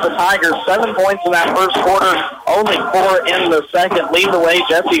between for the Tigers. 7 points in that first quarter, only 4 in the second. Lead the way,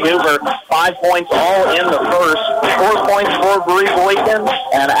 Jesse Hoover. 5 points all in the first. 4 points for Bree Boykin,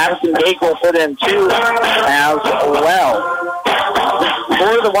 and Addison Gake will put in 2 as well.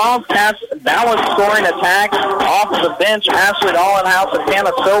 For the Wildcats, balanced scoring attack off the bench. Ashley Dollenhouse and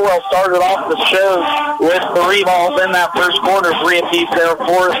Hannah Stowell started off the show with 3 balls in that first quarter, 3 apiece there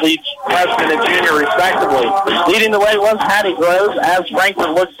for the freshman and junior respectively. Leading the way was Hattie Gross as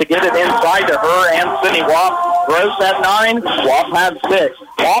Frankfort looks to get it inside to her and Sydney Watt. Gross at 9, Watt had 6.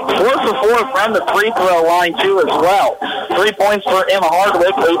 Watt 4 for 4 from the free throw line too as well. 3 points for Emma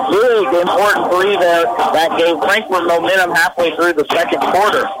Hardwick, a big important 3 there that gave Frankfort momentum halfway through the second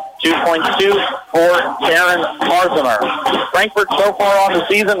quarter. 2.2 for Karen Marzimer. Frankfort so far on the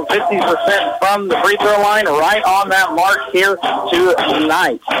season, 50% from the free throw line, right on that mark here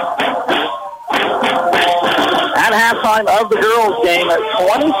tonight. At halftime of the girls' game,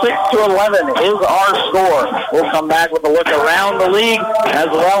 26-11 is our score. We'll come back with a look around the league as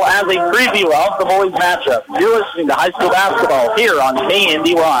well as a preview of the boys' matchup. You're listening to high school basketball here on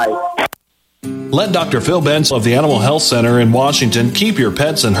KNDY. Let Dr. Phil Benz of the Animal Health Center in Washington keep your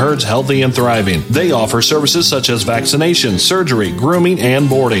pets and herds healthy and thriving. They offer services such as vaccination, surgery, grooming, and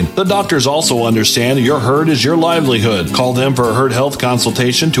boarding. The doctors also understand your herd is your livelihood. Call them for a herd health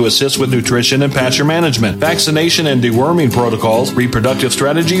consultation to assist with nutrition and pasture management, vaccination and deworming protocols, reproductive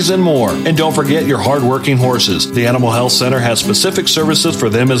strategies, and more. And don't forget your hard-working horses. The Animal Health Center has specific services for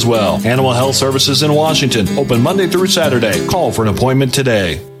them as well. Animal Health Services in Washington, open Monday through Saturday. Call for an appointment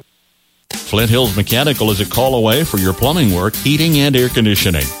today. Flint Hills Mechanical is a call away for your plumbing work, heating, and air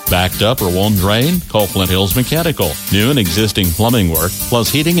conditioning. Backed up or won't drain? Call Flint Hills Mechanical. New and existing plumbing work, plus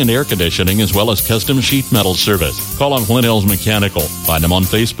heating and air conditioning, as well as custom sheet metal service. Call on Flint Hills Mechanical. Find them on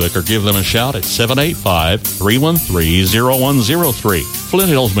Facebook or give them a shout at 785-313-0103. Flint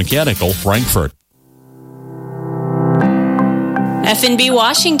Hills Mechanical, Frankfort. F&B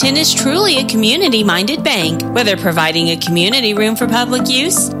Washington is truly a community-minded bank. Whether providing a community room for public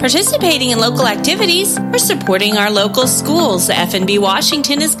use, participating in local activities, or supporting our local schools, F&B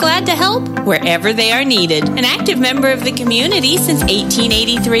Washington is glad to help wherever they are needed. An active member of the community since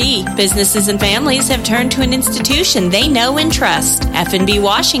 1883. Businesses and families have turned to an institution they know and trust. F&B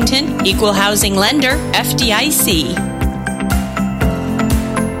Washington, Equal Housing Lender, FDIC.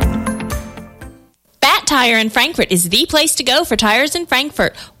 Tire in Frankfort is the place to go for tires in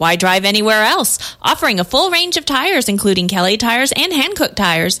Frankfort. Why drive anywhere else? Offering a full range of tires, including Kelly tires and Hankook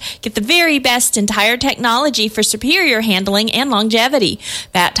tires. Get the very best in tire technology for superior handling and longevity.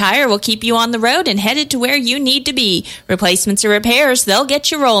 Bat Tire will keep you on the road and headed to where you need to be. Replacements or repairs, they'll get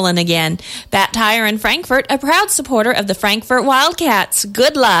you rolling again. Bat Tire in Frankfort, a proud supporter of the Frankfort Wildcats.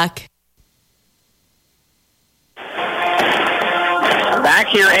 Good luck. back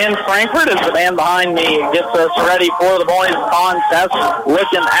here in Frankfort as the band behind me gets us ready for the boys' contest.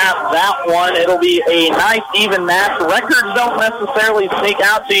 Looking at that one, it'll be a nice even match. Records don't necessarily sneak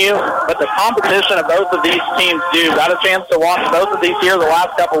out to you, but the competition of both of these teams do. Got a chance to watch both of these here the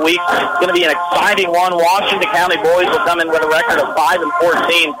last couple weeks. It's going to be an exciting one. Washington County boys will come in with a record of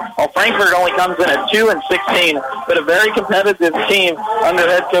 5-14, while Frankfort only comes in at 2-16, but a very competitive team under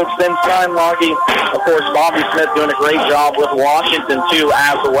head coach Ben Steinlage. Of course, Bobby Smith doing a great job with Washington, too,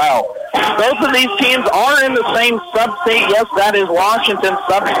 as well. Both of these teams are in the same sub-state. Yes, that is Washington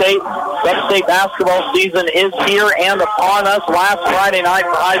sub-state. Sub-state basketball season is here and upon us. Last Friday night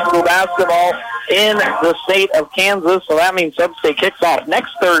for high school basketball in the state of Kansas. So that means sub-state kicks off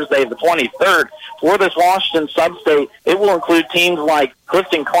next Thursday, the 23rd. For this Washington sub-state, it will include teams like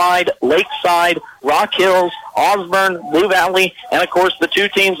Clifton Clyde, Lakeside, Rock Hills, Osborne, Blue Valley, and, of course, the two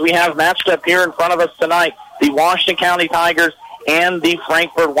teams we have matched up here in front of us tonight, the Washington County Tigers and the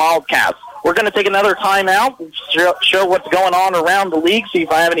Frankfort Wildcats. We're going to take another timeout, show what's going on around the league, see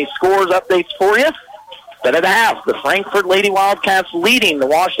if I have any scores updates for you. But at half, the Frankfort Lady Wildcats leading the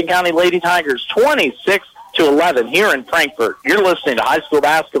Washington County Lady Tigers 26-11 here in Frankfort. You're listening to high school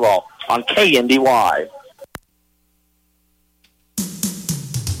basketball on KNDY.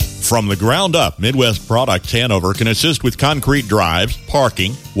 From the ground up, Midwest Products Hanover can assist with concrete drives,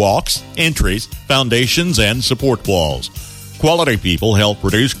 parking, walks, entries, foundations, and support walls. Quality people help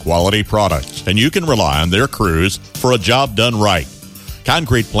produce quality products, and you can rely on their crews for a job done right.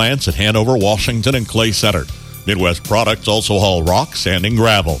 Concrete plants at Hanover, Washington, and Clay Center. Midwest Products also haul rock, sand, and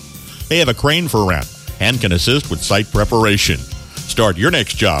gravel. They have a crane for rent and can assist with site preparation. Start your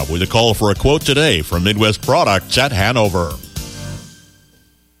next job with a call for a quote today from Midwest Products at Hanover.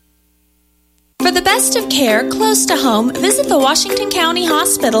 For the best of care close to home, visit the Washington County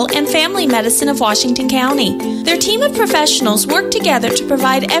Hospital and Family Medicine of Washington County. Their team of professionals work together to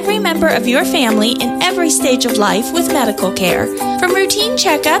provide every member of your family in every stage of life with medical care. From routine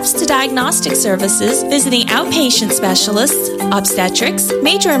checkups to diagnostic services, visiting outpatient specialists, obstetrics,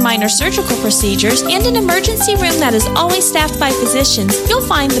 major and minor surgical procedures, and an emergency room that is always staffed by physicians, you'll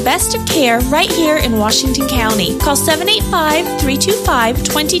find the best of care right here in Washington County. Call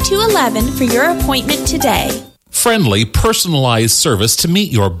 785-325-2211 for your appointment today. Friendly, personalized service to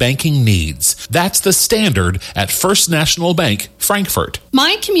meet your banking needs. That's the standard at First National Bank, Frankfort.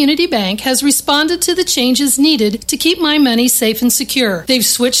 My community bank has responded to the changes needed to keep my money safe and secure. They've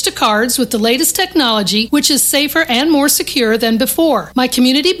switched to cards with the latest technology, which is safer and more secure than before. My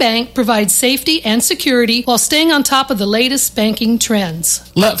community bank provides safety and security while staying on top of the latest banking trends.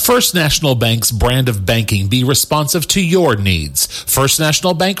 Let First National Bank's brand of banking be responsive to your needs. First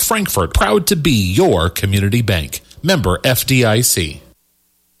National Bank, Frankfort, proud to be your community bank. Member FDIC.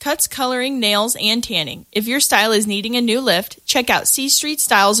 Cuts, coloring, nails, and tanning. If your style is needing a new lift, check out C Street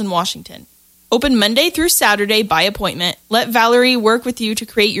Styles in Washington. Open Monday through Saturday by appointment. Let Valerie work with you to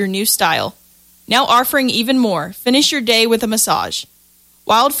create your new style. Now offering even more. Finish your day with a massage.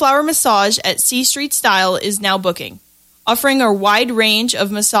 Wildflower Massage at C Street Style is now booking. Offering a wide range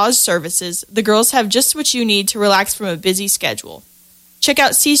of massage services, the girls have just what you need to relax from a busy schedule. Check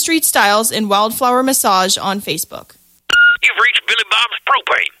out C Street Styles and Wildflower Massage on Facebook. You've reached Billy Bob's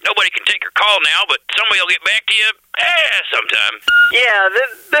Propane. Nobody can take your call now, but somebody will get back to you sometime. Yeah,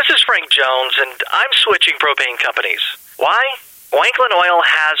 this is Frank Jones, and I'm switching propane companies. Why? Wanklin Oil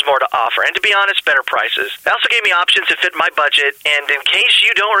has more to offer, and to be honest, better prices. They also gave me options that fit my budget, and in case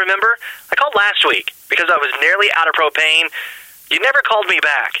you don't remember, I called last week because I was nearly out of propane. You never called me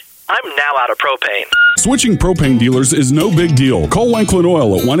back. I'm now out of propane. Switching propane dealers is no big deal. Call Wanklin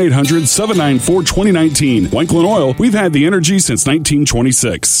Oil at 1-800-794-2019. Wanklin Oil, we've had the energy since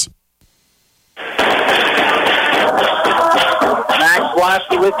 1926. Max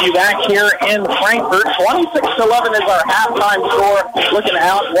Blasky with you back here in Frankfort. 26-11 is our halftime score. Looking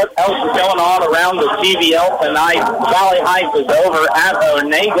out what else is going on around the TVL tonight. Valley Heights is over at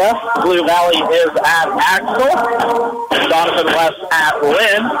Onega. Blue Valley is at Axel. Donovan West at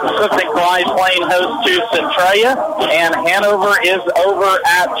Lynn. Clifton Clyde playing host to Centralia. And Hanover is over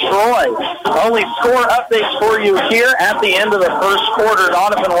at Troy. Only score updates for you here at the end of the first quarter.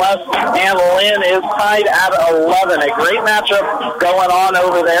 Donovan West and Lynn is tied at 11. A great matchup going on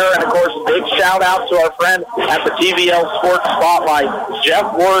over there. And, of course, a big shout-out to our friend at the TVL Sports Spotlight,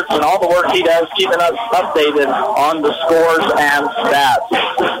 Jeff Works, and all the work he does keeping us updated on the scores and stats.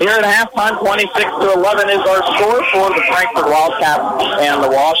 Here at halftime, 26-11 is our score for the Frankfort Wildcats and the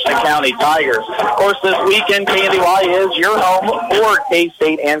Washington County Tigers. Of course, this weekend, KNDY is your home for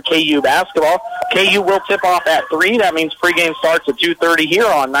K-State and KU basketball. KU will tip off at 3. That means pregame starts at 2:30 here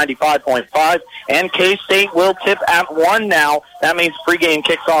on 95.5. And K-State will tip at 1 now. That means pregame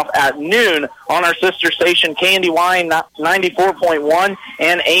kicks off at noon on our sister station, KNDY 94.1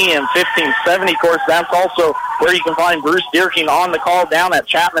 and AM 1570. Of course, that's also where you can find Bruce Dierking on the call down at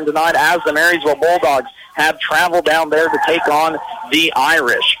Chapman tonight as the Marysville Bulldogs have traveled down there to take on the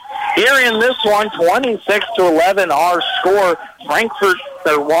Irish. Here in this one, 26-11, our score.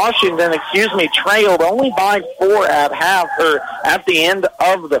 Washington trailed only by 4 at half, or at the end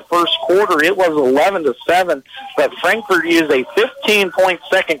of the first quarter. It was 11-7, but Frankfort used a 15-point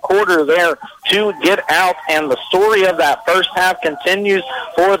second quarter there to get out, and the story of that first half continues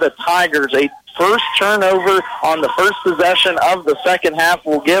for the Tigers. A first turnover on the first possession of the second half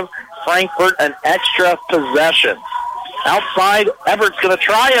will give Frankfort an extra possession. Outside, Everett's going to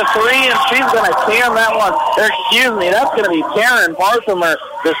try a three, and she's going to jam that one. That's going to be Taryn Parthimer,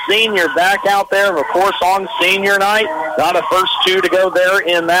 the senior, back out there, of course, on senior night. Got a first 2 to go there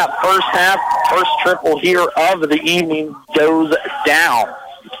in that first half. First triple here of the evening goes down.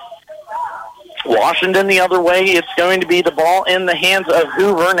 Washington the other way. It's going to be the ball in the hands of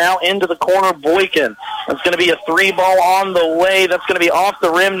Hoover. Now into the corner, Boykin. That's going to be a 3-ball on the way. That's going to be off the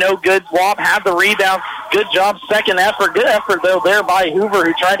rim. No good. Wap had the rebound. Good job. Second effort. Good effort, though, there by Hoover,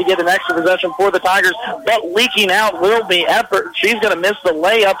 who tried to get an extra possession for the Tigers. But leaking out will be effort. She's going to miss the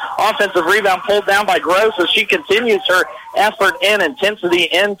layup. Offensive rebound pulled down by Gross as she continues her effort and intensity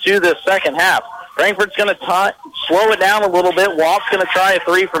into the second half. Frankfurt's going to slow it down a little bit. Wap's going to try a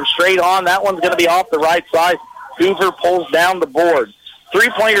 3 from straight on. That one's going to be off the right side. Hoover pulls down the board.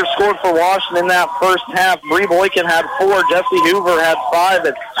 3-pointers scored for Washington in that first half. Bree Boykin had 4. Jessie Hoover had 5.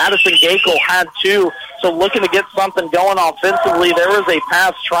 And Addison Gakel had 2. So looking to get something going offensively. There was a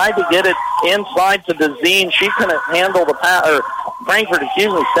pass. Tried to get it inside to Dezine. She couldn't handle the pass. Frankfort,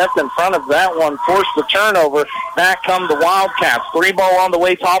 stepped in front of that one, forced the turnover. Back come the Wildcats. 3-ball on the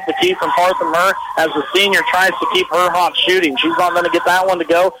way, top the key from Parthimer as the senior tries to keep her hot shooting. She's not going to get that one to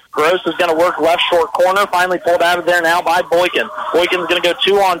go. Gross is going to work left short corner, finally pulled out of there now by Boykin. Boykin's going to go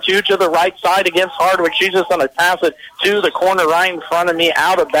 2-on-2 to the right side against Hardwick. She's just going to pass it to the corner right in front of me,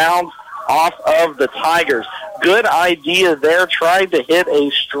 out of bounds off of the Tigers. Good idea there. Tried to hit a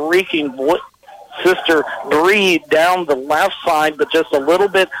streaking sister Bree down the left side, but just a little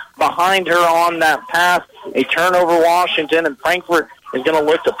bit behind her on that pass. A turnover, Washington, and Frankfort is going to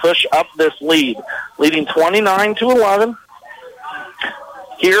look to push up this lead, leading 29-11.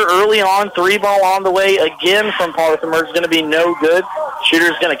 Here early on, 3-ball on the way again from Parthimer is going to be no good.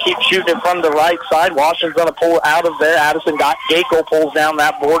 Shooter's going to keep shooting it from the right side. Washington's going to pull out of there. Addison Gakel pulls down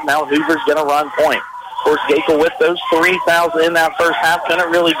that board. Now Hoover's going to run point. Of course, Gakel with those 3 fouls in that first half couldn't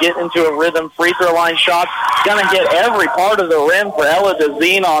really get into a rhythm. Free throw line shots going to hit every part of the rim for Ella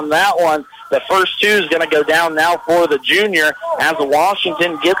Dezine on that one. The first 2 is going to go down now for the junior as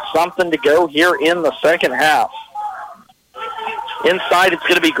Washington gets something to go here in the second half. Inside, it's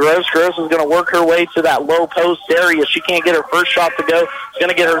going to be Gross. Gross is going to work her way to that low post area. She can't get her first shot to go. She's going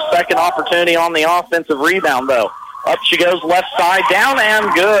to get her second opportunity on the offensive rebound, though. Up she goes, left side, down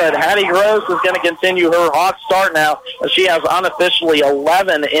and good. Hattie Gross is going to continue her hot start now. She has unofficially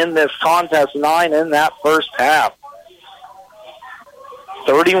 11 in this contest, 9 in that first half.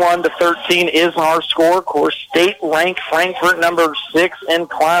 31-13 is our score. Of course, state-ranked Frankfort, number 6 in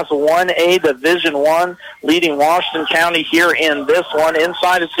Class 1A, Division I, leading Washington County here in this one.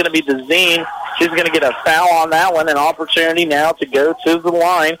 Inside, it's going to be Dezine. She's going to get a foul on that one, an opportunity now to go to the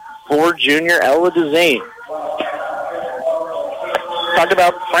line for junior Ella Dezine. Talk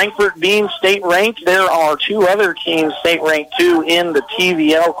about Frankfort being state-ranked. There are 2 other teams state-ranked, too, in the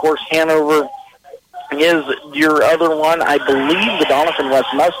TVL. Of course, Hanover is your other one. I believe the Doniphan West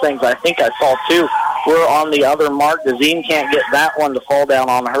Mustangs, I think I saw 2, were on the other mark. Dezine can't get that one to fall down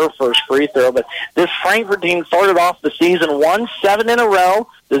on her first free throw. But this Frankfort team started off the season 1-7 in a row.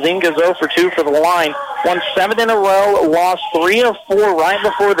 Dezine goes 0 for 2 for the line. Won 7 in a row, lost 3 of 4 right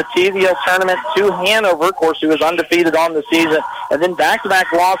before the TVL tournament to Hanover, of course, who was undefeated on the season. And then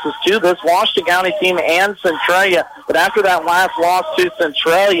back-to-back losses to this Washington County team and Centralia. But after that last loss to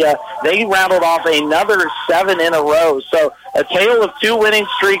Centralia, they rattled off another 7 in a row. So a tale of 2 winning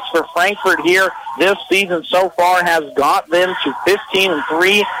streaks for Frankfort here this season so far has got them to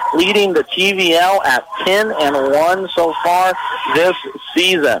 15-3, leading the TVL at 10-1 so far this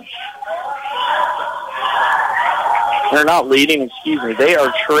season. They're not leading, they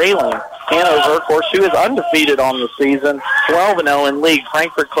are trailing Hanover, of course, who is undefeated on the season, 12-0 in league.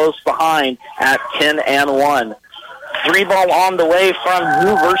 Frankfort close behind at 10-1. 3-ball on the way from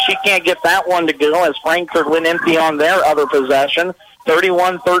Hoover. She can't get that one to go as Frankfort went empty on their other possession.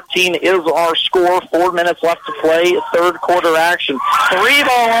 31-13 is our score. 4 minutes left to play. Third quarter action.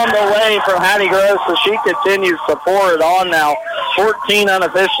 3-ball on the way from Hattie Gross, so she continues to pour it on now. 14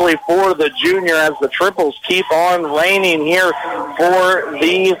 unofficially for the junior as the triples keep on raining here for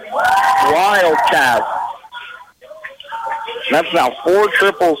the Wildcats. That's now 4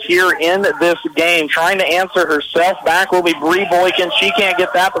 triples here in this game. Trying to answer herself. Back will be Bree Boykin. She can't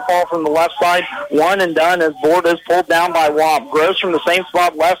get that to fall from the left side. One and done as board is pulled down by Womp. Gross from the same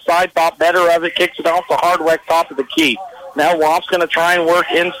spot, left side, thought better of it, kicks it off to Hardwick, top of the key. Now Womp's going to try and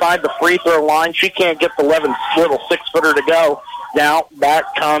work inside the free throw line. She can't get the 11 little 6-footer to go. Now back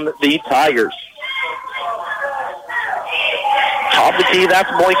come the Tigers. Top of the key,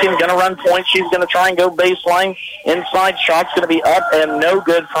 that's Boykin, going to run point. She's going to try and go baseline. Inside shot's going to be up and no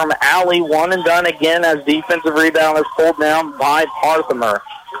good from Allie. One and done again as defensive rebound is pulled down by Parthimer.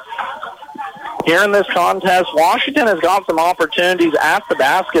 Here in this contest, Washington has got some opportunities at the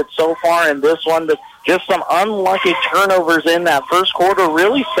basket so far in this one, but just some unlucky turnovers in that first quarter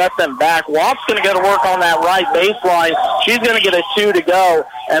really set them back. Watt's going to go to work on that right baseline. She's going to get a 2 to go,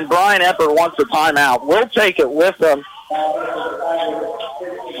 and Brian Epper wants a timeout. We'll take it with them.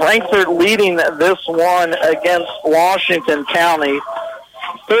 Frankfort leading this one against Washington County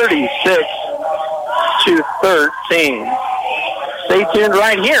 36-13. Stay tuned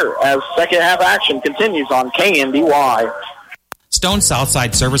right here as second half action continues on KNDY. Stone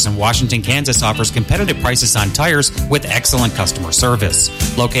Southside Service in Washington, Kansas offers competitive prices on tires with excellent customer service.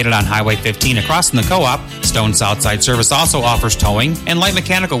 Located on Highway 15 across from the co-op, Stone Southside Service also offers towing and light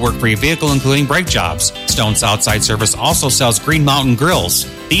mechanical work for your vehicle, including brake jobs. Stone Southside Service also sells Green Mountain grills.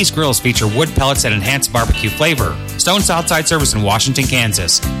 These grills feature wood pellets that enhance barbecue flavor. Stone Southside Service in Washington,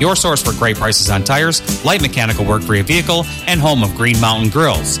 Kansas, your source for great prices on tires, light mechanical work for your vehicle, and home of Green Mountain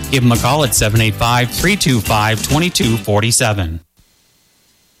Grills. Give them a call at 785-325-2247.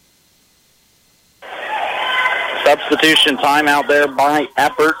 Substitution timeout there by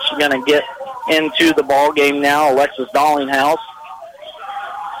Eppert's going to get into the ball game now. Alexis Dollinghouse.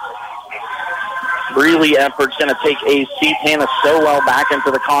 Breely Eppert's going to take a seat. Hannah Stowell back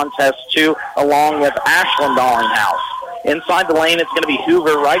into the contest too, along with Ashlyn Dollinghouse. Inside the lane, it's going to be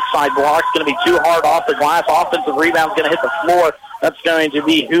Hoover. Right side block's going to be too hard off the glass. Offensive rebound's going to hit the floor. That's going to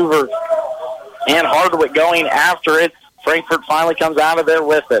be Hoover and Hardwick going after it. Frankfort finally comes out of there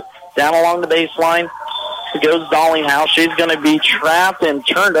with it. Down along the baseline goes Dollinghouse. She's going to be trapped and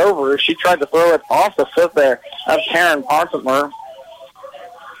turned over. She tried to throw it off the foot there of Karen Parthimer.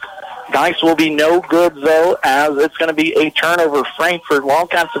 Dice will be no good, though, as it's going to be a turnover. Frankfort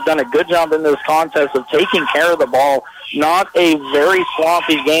Wildcats have done a good job in this contest of taking care of the ball. Not a very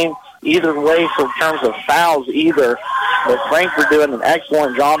sloppy game either way for terms of fouls either. But Frankfort doing an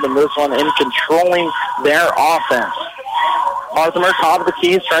excellent job in this one in controlling their offense. Parthimer, top of the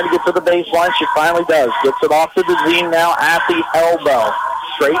keys, trying to get to the baseline. She finally does. Gets it off to Dezine now at the elbow.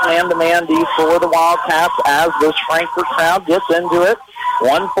 Straight man-to-man D for the Wildcats as this Frankfort crowd gets into it.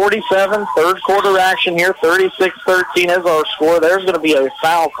 1:47, third quarter action here. 36-13 is our score. There's going to be a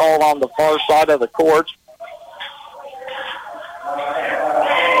foul called on the far side of the court.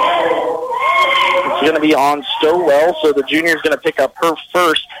 It's going to be on Stowell, so the junior's going to pick up her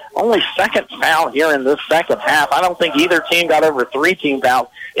first. Only second foul here in this second half. I don't think either team got over 3 team fouls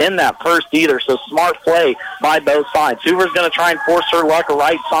in that first either, so smart play by both sides. Hoover's going to try and force her luck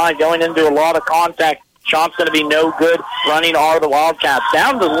right side, going into a lot of contact. Shot's going to be no good. Running are the Wildcats.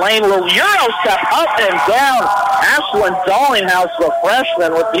 Down the lane, little Euro step up and down. Ashlyn Dollinghouse, the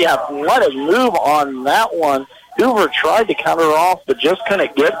freshman, with the athletic move on that one. Hoover tried to cut her off, but just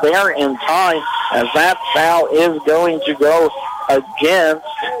couldn't get there in time, as that foul is going to go against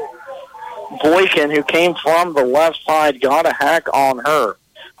Boykin, who came from the left side, got a hack on her.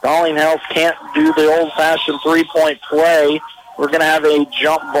 Dollinghouse can't do the old-fashioned three-point play. We're going to have a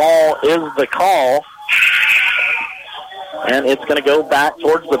jump ball is the call, and it's going to go back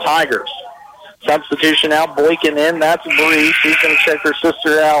towards the Tigers. Substitution now, Boykin in, that's Bree. She's going to check her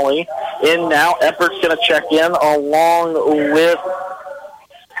sister Allie. In now, Eppert's going to check in along with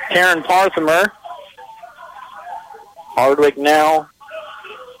Karen Parthimer. Hardwick now,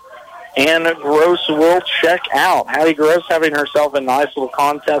 and Gross will check out. Hattie Gross having herself a nice little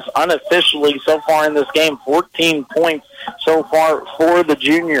contest unofficially so far in this game. 14 points so far for the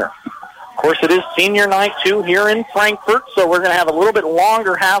junior. Of course, it is senior night, too, here in Frankfort, so we're going to have a little bit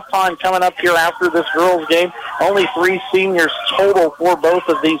longer halftime coming up here after this girls' game. Only 3 seniors total for both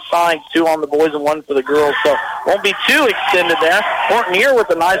of these sides, 2 on the boys and 1 for the girls, so won't be too extended there. Portnier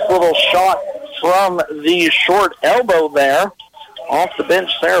with a nice little shot from the short elbow there. Off the bench,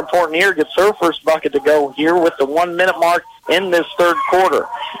 Sarah Portnier gets her first bucket to go here with the 1 minute mark in this third quarter.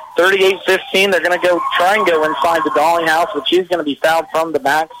 38-15, they're going to try and go inside the Dollinghouse, but she's going to be fouled from the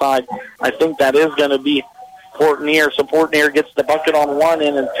backside. I think that is going to be Portnear. So Portnear gets the bucket on one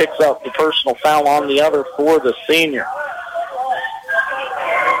end and picks up the personal foul on the other for the senior.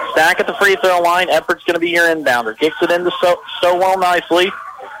 Stack at the free throw line. Eppert's going to be your inbounder. Kicks it into Stowell nicely.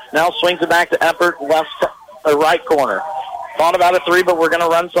 Now swings it back to Eppert, right corner. Thought about a three, but we're going to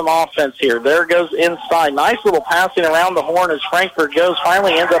run some offense here. There goes inside. Nice little passing around the horn as Frankfort goes.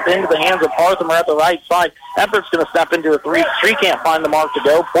 Finally ends up into the hands of Parthimer at the right side. Eppert's going to step into a three. She can't find the mark to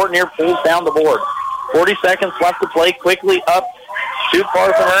go. Portnear pulls down the board. 40 seconds left to play. Quickly up to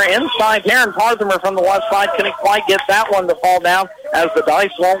Parthimer. Inside, Taryn Parthimer from the left side couldn't quite get that one to fall down as the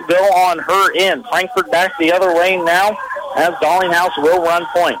dice won't go on her end. Frankfort back the other way now as Dollinghouse will run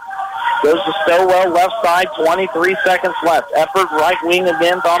point. Goes to Stowell, left side, 23 seconds left. Effort, right wing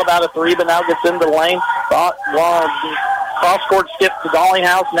again, thought about a three, but now gets into the lane. Cross-court skip to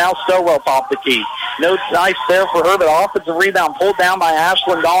Dollinghouse, now Stowell top the key. No dice there for her, but offensive rebound pulled down by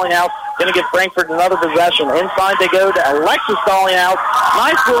Ashlyn Dollinghouse. Going to give Frankfort another possession. Inside they go to Alexis Dollinghouse.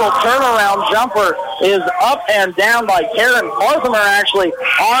 Nice little turnaround jumper is up and down by Karen Parthimer actually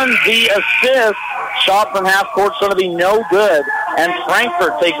on the assist. Shot from half court's going to be no good, and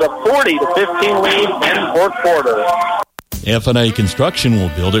Frankfort takes a 40-15 lead in fourth quarter. F&A Construction will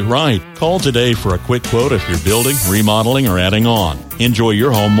build it right. Call today for a quick quote if you're building, remodeling, or adding on. Enjoy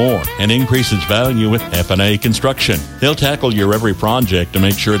your home more and increase its value with F&A Construction. They'll tackle your every project to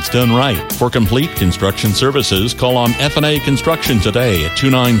make sure it's done right. For complete construction services, call on F&A Construction today at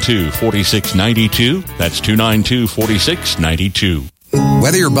 292-4692. That's 292-4692.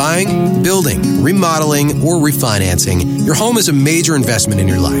 Whether you're buying, building, remodeling, or refinancing, your home is a major investment in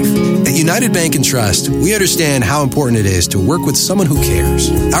your life. At United Bank and Trust, we understand how important it is to work with someone who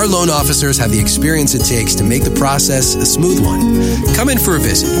cares. Our loan officers have the experience it takes to make the process a smooth one. Come in for a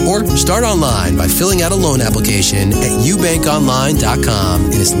visit or start online by filling out a loan application at ubankonline.com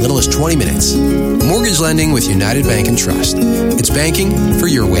in as little as 20 minutes. Mortgage lending with United Bank and Trust. It's banking for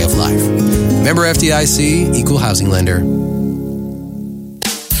your way of life. Member FDIC, Equal Housing Lender.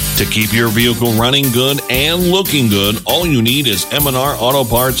 To keep your vehicle running good and looking good, all you need is M&R Auto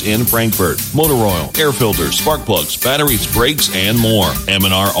Parts in Frankfort. Motor oil, air filters, spark plugs, batteries, brakes, and more.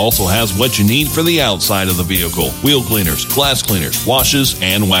 M&R also has what you need for the outside of the vehicle. Wheel cleaners, glass cleaners, washes,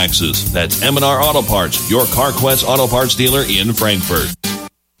 and waxes. That's M&R Auto Parts, your CarQuest Auto Parts dealer in Frankfort.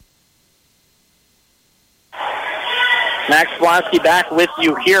 Max Blasky back with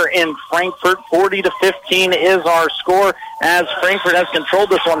you here in Frankfort. 40-15 is our score as Frankfort has controlled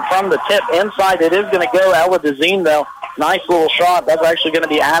this one from the tip. Inside it is going to go. Ella Dezine, though. Nice little shot. That's actually going to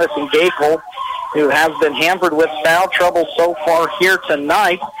be Addison Gakel, who has been hampered with foul trouble so far here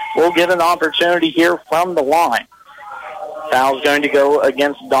tonight. We'll get an opportunity here from the line. Foul's going to go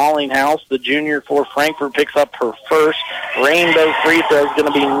against Dollinghouse. The junior for Frankfort picks up her first. Rainbow free throw is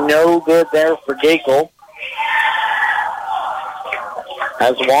going to be no good there for Gakel.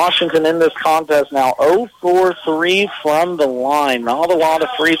 As Washington in this contest now 0-for-3 from the line. Not a lot of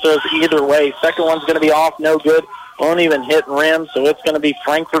free throws either way. Second one's going to be off, no good. Won't even hit rim, so it's going to be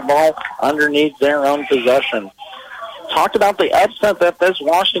Frankfort ball underneath their own possession. Talked about the upset that this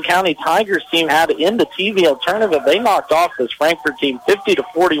Washington County Tigers team had in the TVL tournament. They knocked off this Frankfort team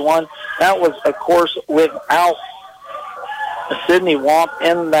 50-41. That was, of course, without Sydney Wamp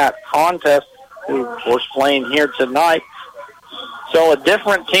in that contest, who, of course, playing here tonight. So a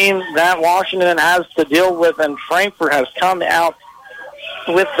different team that Washington has to deal with, and Frankfort has come out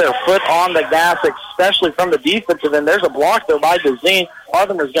with their foot on the gas, especially from the defensive end. There's a block, though, by Dezine.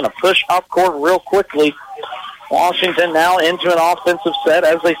 Parthimer's going to push up court real quickly. Washington now into an offensive set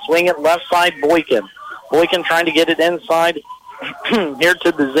as they swing it left side, Boykin. Boykin trying to get it inside here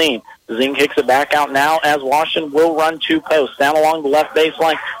to Dezine. Dezine kicks it back out now as Washington will run two posts down along the left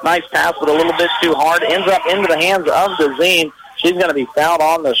baseline. Nice pass, but a little bit too hard. Ends up into the hands of Dezine. She's going to be fouled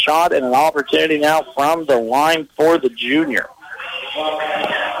on the shot, and an opportunity now from the line for the junior.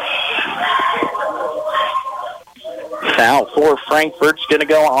 Foul for Frankfort's going to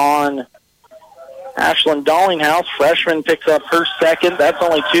go on Ashlyn Dollinghouse. Freshman picks up her second. That's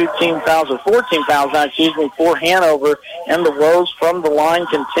only 2 team fouls, or 4 team fouls now, for Hanover. And the woes from the line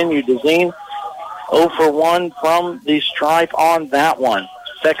continue. Dezine 0-for-1 from the stripe on that one.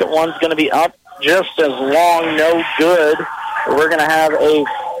 Second one's going to be up just as long, no good. We're going to have a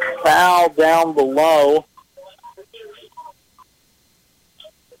foul down below.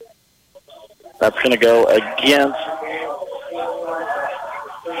 That's going to go against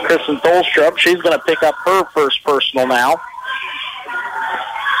Kristen Tholstrup. She's going to pick up her first personal now.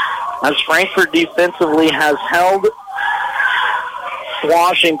 As Frankfort defensively has held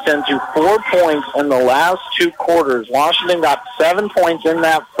Washington to 4 points in the last 2 quarters. Washington got 7 points in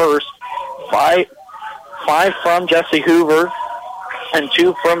that first fight. 5 from Jesse Hoover and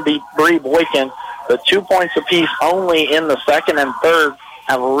 2 from Bree Boykin. The 2 points apiece only in the second and third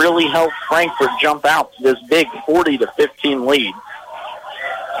have really helped Frankfort jump out to this big 40-15 lead.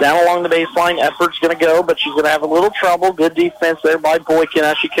 Down along the baseline, Effort's going to go, but she's going to have a little trouble. Good defense there by Boykin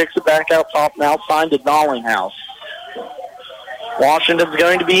as she kicks it back out top, now signed to Dollinghouse. Washington's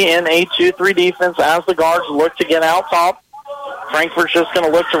going to be in a 2-3 defense as the guards look to get out top. Frankfort's just going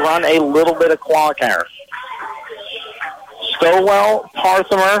to look to run a little bit of clock here. Stowell,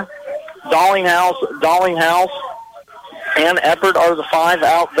 Parthimer, Dollinghouse, and Eppert are the 5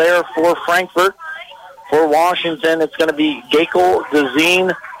 out there for Frankfort. For Washington, it's going to be Gakel,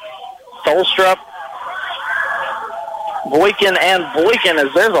 Dezine, Tholstrup, Boykin,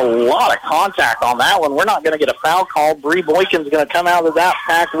 as there's a lot of contact on that one. We're not going to get a foul call. Bree Boykin's going to come out of that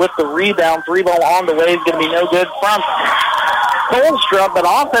pack with the rebound. 3-ball on the way is going to be no good from Tholstrup, but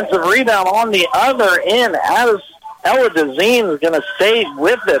offensive rebound on the other end as Ella Dezine is going to stay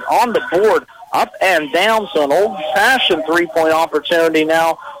with it on the board, up and down. So an old-fashioned three-point opportunity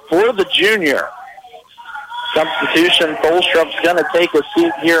now for the junior. Substitution, Tholstrup's going to take a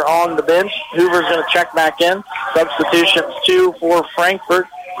seat here on the bench. Hoover's going to check back in. Substitutions 2 for Frankfort,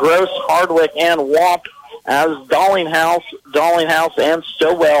 Gross, Hardwick, and Watt as Dollinghouse, and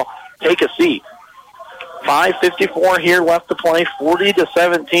Stowell take a seat. 5:54 here left to play.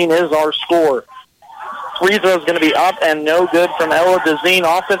 40-17 is our score. Free throw is going to be up and no good from Ella Dezine.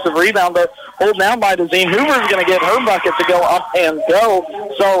 Offensive rebound, but pulled down by Dezine. Hoover's going to get her bucket to go up and go.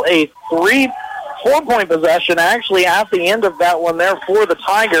 So a 4-point possession actually at the end of that one there for the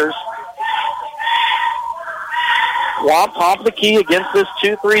Tigers. Wop top of the key against this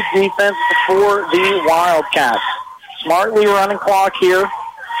 2-3 defense for the Wildcats. Smartly running clock here.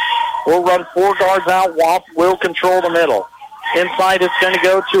 We'll run 4 guards out. Wop will control the middle. Inside it's going to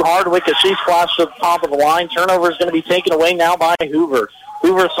go to Hardwick as she splashed to the top of the line. Turnover is going to be taken away now by Hoover.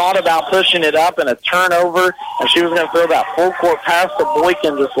 Hoover thought about pushing it up and a turnover, and she was going to throw that full court pass to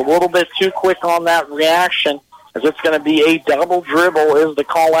Boykin, just a little bit too quick on that reaction, as it's going to be a double dribble is the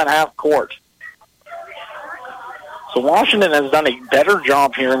call at half court. So Washington has done a better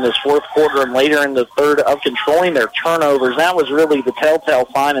job here in this fourth quarter and later in the third of controlling their turnovers. That was really the telltale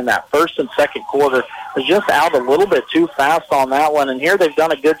sign in that first and second quarter. Was just out a little bit too fast on that one, and here they've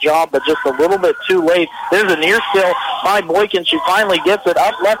done a good job, but just a little bit too late. There's a near steal by Boykin. She finally gets it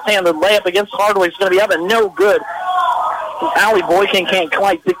up, left-handed layup against Hardwick. It's going to be up and no good. Allie Boykin can't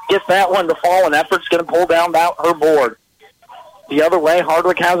quite get that one to fall, and Effort's going to pull down her board. The other way,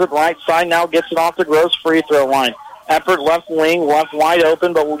 Hardwick has it right side, now gets it off the Gross free throw line. Effort left wing, left wide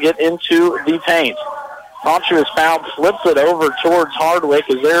open, but will get into the paint. Thought she was fouled, flips it over towards Hardwick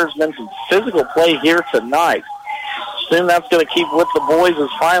as there's been some physical play here tonight. Soon that's going to keep with the boys as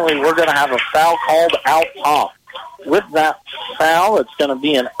finally we're going to have a foul called out top. With that foul, it's going to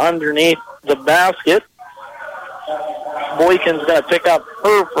be an underneath the basket. Boykin's going to pick up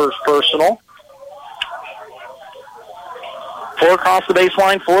her first personal. 4 across the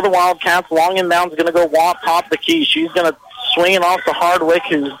baseline for the Wildcats. Long inbound is going to go Wap top the key. She's going to swing it off to Hardwick,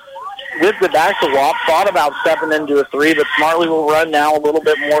 who's with the back to Wap. Thought about stepping into a 3, but smartly will run now a little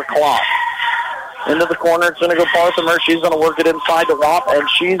bit more clock. Into the corner, it's going to go Parthimer. She's going to work it inside to Wap, and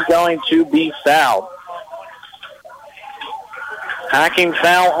she's going to be fouled. Hacking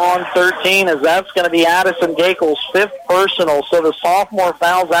foul on 13, as that's going to be Addison Gakel's 5th personal. So the sophomore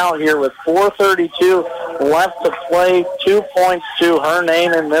fouls out here with 4:32 left to play. 2 points to her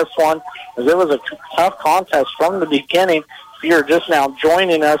name in this one, as it was a tough contest from the beginning. If you're just now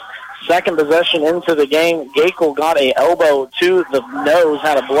joining us, second possession into the game, Gakel got a elbow to the nose,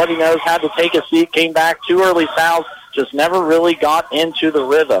 had a bloody nose, had to take a seat, came back. 2 early fouls, just never really got into the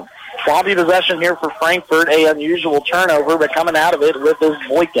rhythm. Sloppy possession here for Frankfort, a unusual turnover, but coming out of it with his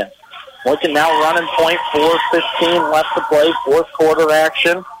Boykin. Boykin now running point, 4:15 left to play, fourth quarter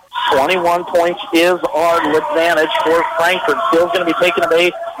action. 21 points is our advantage for Frankfort. Still's going to be taken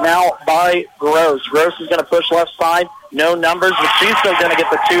away now by Gross. Gross is going to push left side, no numbers, but she's still going to get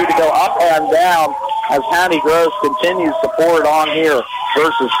the 2 to go up and down as Hattie Gross continues to pour it on here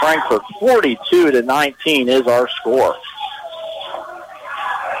versus Frankfort. 42-19 is our score.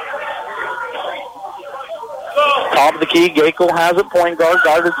 Top of the key, Gakel has it, point guard,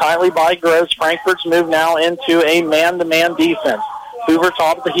 guarded tightly by Gross. Frankfort's move now into a man-to-man defense. Hoover,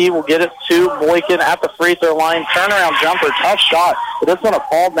 top of the key, will get it to Boykin at the free throw line. Turnaround jumper, tough shot, but it's going to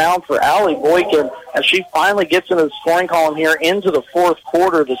fall down for Allie Boykin as she finally gets into the scoring column here into the fourth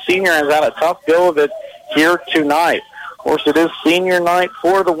quarter. The senior has had a tough go of it here tonight. Of course, it is senior night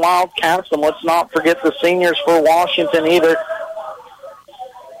for the Wildcats, and let's not forget the seniors for Washington either.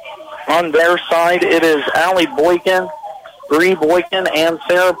 On their side, it is Allie Boykin, Bree Boykin, and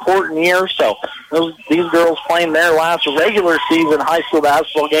Sarah Portenier. So these girls playing their last regular season high school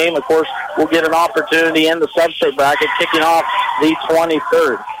basketball game. Of course, will get an opportunity in the sub-state bracket, kicking off the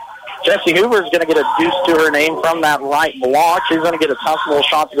 23rd. Jessie Hoover is going to get a deuce to her name from that right block. She's going to get a tough little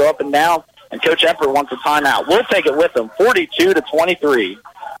shot to go up and down, and Coach Epper wants a timeout. We'll take it with them, 42-23.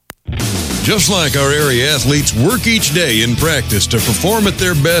 Just like our area athletes work each day in practice to perform at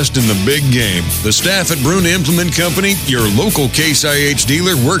their best in the big game, the staff at Bruna Implement Company, your local Case IH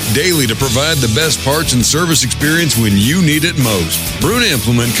dealer, work daily to provide the best parts and service experience when you need it most. Bruna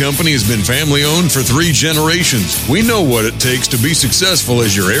Implement Company has been family-owned for 3 generations. We know what it takes to be successful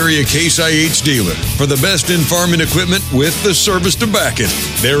as your area Case IH dealer. For the best in farming equipment with the service to back it,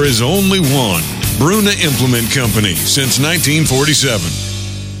 there is only one. Bruna Implement Company, since 1947.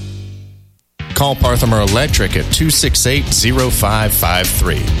 Call Parthimer Electric at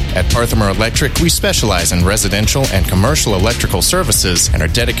 268-0553. At Parthimer Electric, we specialize in residential and commercial electrical services and are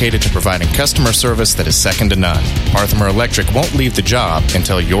dedicated to providing customer service that is second to none. Parthimer Electric won't leave the job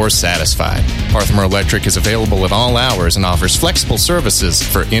until you're satisfied. Parthimer Electric is available at all hours and offers flexible services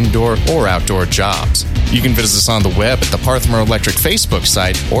for indoor or outdoor jobs. You can visit us on the web at the Parthimer Electric Facebook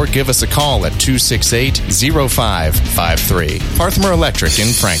site or give us a call at 268-0553. Parthimer Electric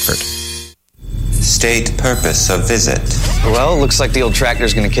in Frankfort. State purpose of visit. Well, looks like the old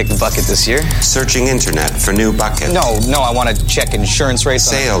tractor's going to kick the bucket this year. Searching internet for new bucket. No, I want to check insurance rates.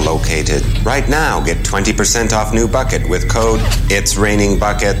 Sale located. Right now, get 20% off new bucket with code It's Raining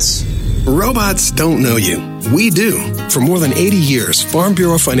Buckets. Robots don't know you. We do. For more than 80 years, Farm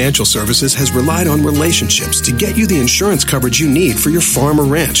Bureau Financial Services has relied on relationships to get you the insurance coverage you need for your farm or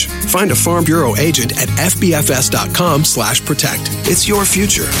ranch. Find a Farm Bureau agent at fbfs.com/protect. It's your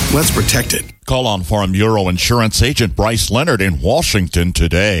future. Let's protect it. Call on Farm Bureau Insurance Agent Bryce Leonard in Washington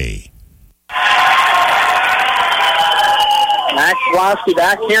today. Max Blasky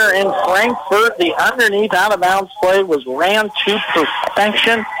back here in Frankfort. The underneath out-of-bounds play was ran to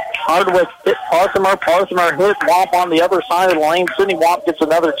perfection. Hardwick hit Parthimer. Parthimer hit Wamp on the other side of the lane. Sydney Wamp gets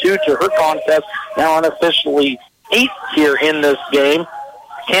another 2 to her contest. Now unofficially 8 here in this game.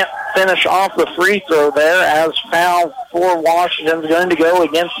 Can't finish off the free throw there, as foul for Washington is going to go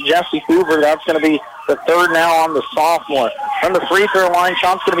against Jessie Hoover. That's going to be the third now on the sophomore. From the free throw line,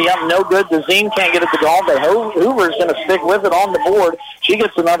 shot's going to be up, no good. DeZine can't get it to go, but Hoover's going to stick with it on the board. She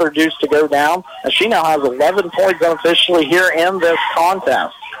gets another deuce to go down, and she now has 11 points unofficially here in this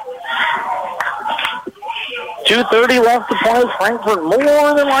contest. 2:30 left to play. Frankfort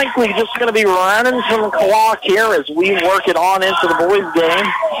more than likely just going to be running from the clock here as we work it on into the boys'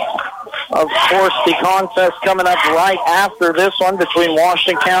 game. Of course, the contest coming up right after this one between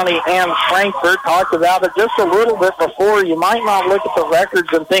Washington County and Frankfort. Talked about it just a little bit before. You might not look at the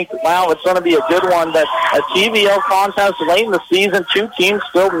records and think, wow, it's going to be a good one, but a TVL contest late in the season, 2 teams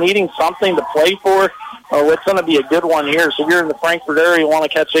still needing something to play for. It's going to be a good one here. So if you're in the Frankfort area, you want to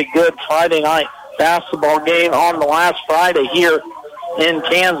catch a good Friday night basketball game on the last Friday here in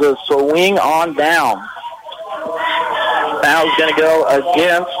Kansas. So wing on down. Foul's going to go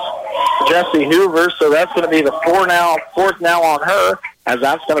against Jessie Hoover, so that's going to be the fourth now on her, as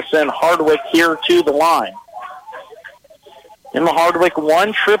that's going to send Hardwick here to the line. Emma Hardwick,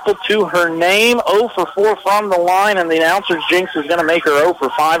 1 triple to her name, 0 for 4 from the line, and the announcer's jinx is going to make her 0 for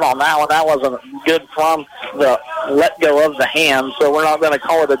 5 on that one. That wasn't good from the let go of the hand, so we're not going to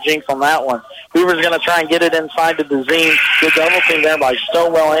call it a jinx on that one. Hoover's going to try and get it inside to DeZine. Good double team there by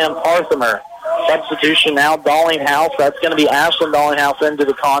Stowell and Parthimer. Substitution now, Dallinghouse. That's going to be Ashlyn Dallinghouse into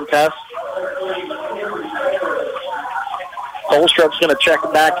the contest. Holstrup's going to check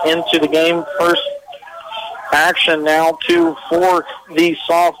back into the game. First action now for the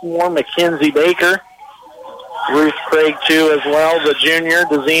sophomore, Mackenzie Baker. Ruth Craig, too, as well. The junior,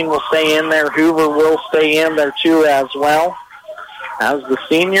 DeZine, will stay in there. Hoover will stay in there, too, as well, as the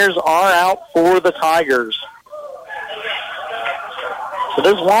seniors are out for the Tigers. So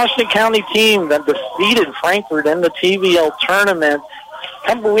this Washington County team that defeated Frankfort in the TVL tournament a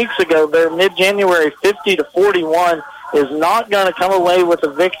couple weeks ago, their mid-January 50-41, is not going to come away with a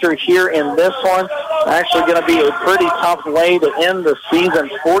victory here in this one. Actually going to be a pretty tough way to end the season.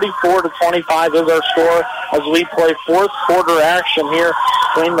 44-25 is our score as we play fourth quarter action here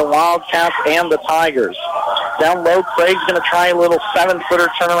between the Wildcats and the Tigers. Down low, Craig's going to try a little 7-footer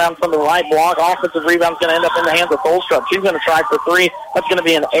turnaround from the right block. Offensive rebound's going to end up in the hands of Holstrup. She's going to try for 3. That's going to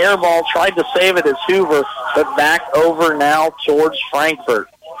be an air ball. Tried to save it as Hoover, but back over now towards Frankfort.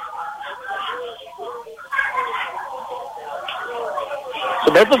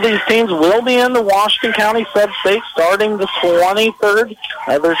 So both of these teams will be in the Washington County Sub-State starting the 23rd.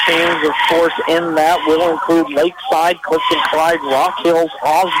 Other teams, of course, in that will include Lakeside, Clifton Clyde, Rock Hills,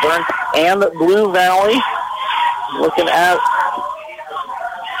 Osborne, and Blue Valley. Looking at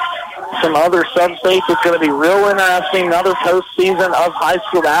some other sub-states, it's going to be real interesting. Another postseason of high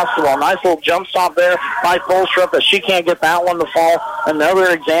school basketball. Nice little jump stop there by Fulstrup, but she can't get that one to fall.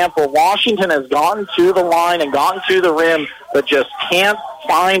 Another example, Washington has gotten to the line and gotten to the rim, but just can't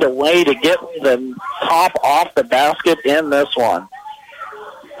find a way to get the top off the basket in this one.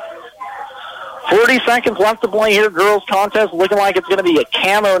 40 seconds left to play here. Girls contest looking like it's going to be a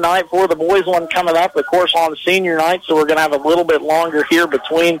camo night for the boys one coming up, of course, on senior night, so we're going to have a little bit longer here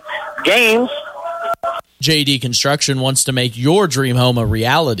between games. JD Construction wants to make your dream home a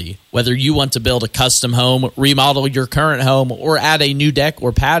reality. Whether you want to build a custom home, remodel your current home, or add a new deck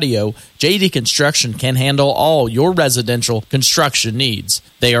or patio, JD Construction can handle all your residential construction needs.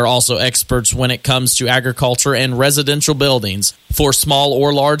 They are also experts when it comes to agriculture and residential buildings. For small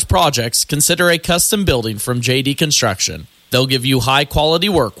or large projects, consider a custom building from JD Construction. They'll give you high-quality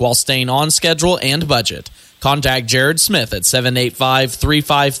work while staying on schedule and budget. Contact Jared Smith at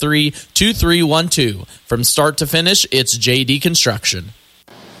 785-353-2312. From start to finish, it's JD Construction.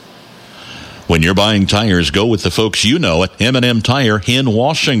 When you're buying tires, go with the folks you know at M&M Tire in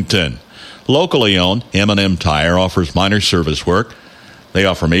Washington. Locally owned, M&M Tire offers minor service work. They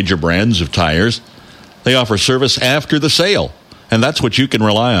offer major brands of tires. They offer service after the sale. And that's what you can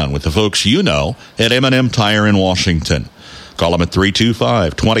rely on with the folks you know at M&M Tire in Washington. Call them at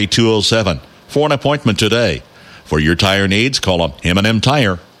 325-2207. For an appointment today. For your tire needs, call them M&M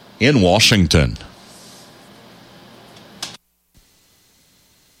Tire in Washington.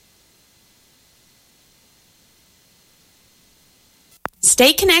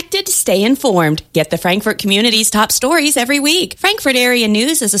 Stay connected, stay informed. Get the Frankfort community's top stories every week. Frankfort Area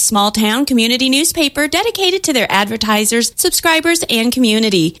News is a small-town community newspaper dedicated to their advertisers, subscribers, and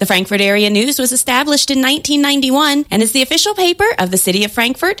community. The Frankfort Area News was established in 1991 and is the official paper of the City of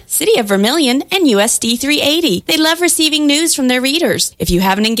Frankfort, City of Vermilion, and USD 380. They love receiving news from their readers. If you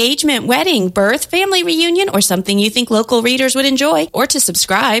have an engagement, wedding, birth, family reunion, or something you think local readers would enjoy, or to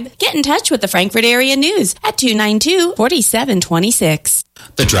subscribe, get in touch with the Frankfort Area News at 292-4726.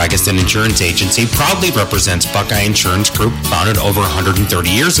 The Dragiston Insurance Agency proudly represents Buckeye Insurance Group, founded over 130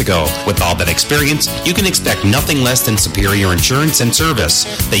 years ago. With all that experience, you can expect nothing less than superior insurance and service.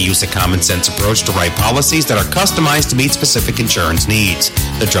 They use a common-sense approach to write policies that are customized to meet specific insurance needs.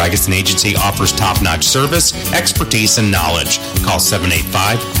 The Dragiston Agency offers top-notch service, expertise, and knowledge. Call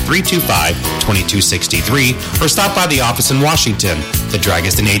 785-325-2263 or stop by the office in Washington. The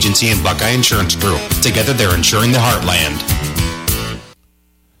Dragiston Agency and Buckeye Insurance Group. Together, they're insuring the heartland.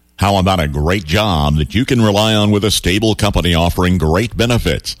 How about a great job that you can rely on with a stable company offering great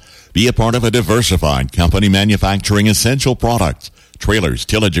benefits? Be a part of a diversified company manufacturing essential products, trailers,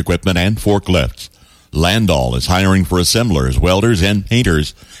 tillage equipment, and forklifts. Landall is hiring for assemblers, welders, and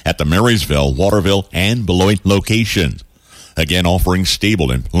painters at the Marysville, Waterville, and Beloit locations. Again, offering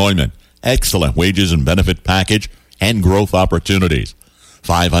stable employment, excellent wages and benefit package, and growth opportunities.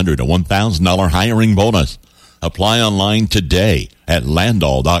 $500 to $1,000 hiring bonus. Apply online today at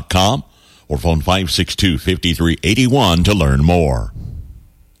landall.com or phone 562-5381 to learn more.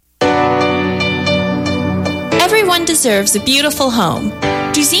 Everyone deserves a beautiful home.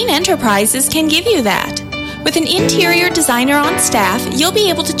 Duzine Enterprises can give you that. With an interior designer on staff, you'll be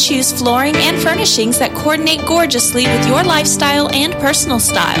able to choose flooring and furnishings that coordinate gorgeously with your lifestyle and personal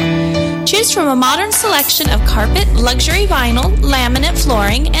style. Choose from a modern selection of carpet, luxury vinyl, laminate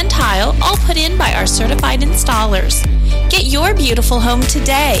flooring, and tile, all put in by our certified installers. Get your beautiful home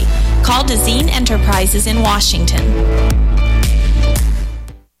today. Call Duzine Enterprises in Washington.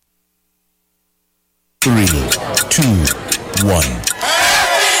 3, 2, 1.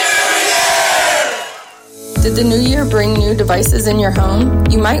 Did the new year bring new devices in your home?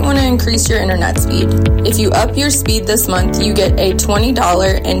 You might want to increase your internet speed. If you up your speed this month, you get a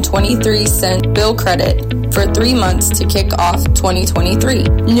 $20.23 bill credit for 3 months to kick off 2023.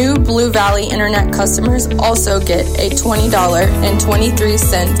 New Blue Valley internet customers also get a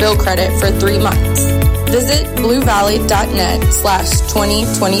 $20.23 bill credit for 3 months. Visit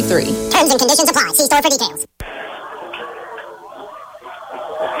bluevalley.net/2023. Terms and conditions apply. See store for details.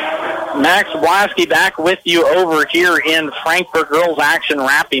 Max Blasky back with you over here in Frankfort. Girls action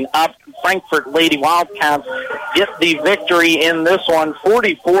wrapping up. Frankfort Lady Wildcats get the victory in this one.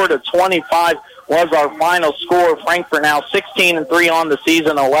 44-25 was our final score. Frankfort now 16-3 on the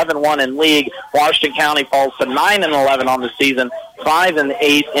season, 11-1 in league. Washington County falls to 9-11 on the season,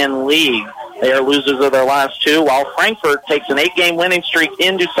 5-8 in league. They are losers of their last two, while Frankfort takes an 8-game winning streak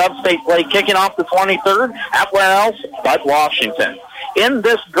into sub-state play, kicking off the 23rd at where else but Washington. In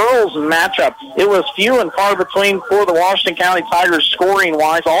this girls' matchup, it was few and far between for the Washington County Tigers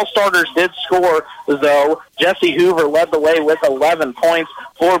scoring-wise. All starters did score, though. Jesse Hoover led the way with 11 points,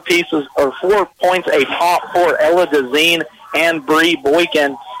 4 points a pop for Ella DeZine and Bree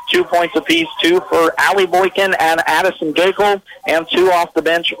Boykin. 2 points apiece, 2 for Allie Boykin and Addison Gakel, and 2 off the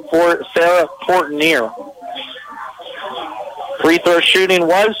bench for Sarah Portenier. Free throw shooting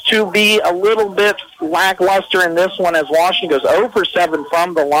was to be a little bit lackluster in this one as Washington goes 0 for 7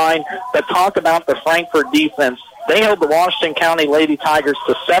 from the line. But talk about the Frankfort defense. They held the Washington County Lady Tigers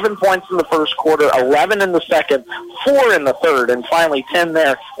to 7 points in the first quarter, 11 in the second, 4 in the third, and finally 10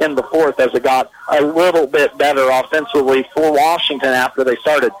 there in the fourth as it got a little bit better offensively for Washington after they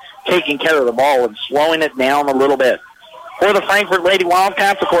started taking care of the ball and slowing it down a little bit. For the Frankfort Lady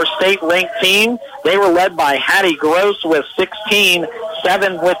Wildcats, of course, state-ranked team, they were led by Hattie Gross with 16,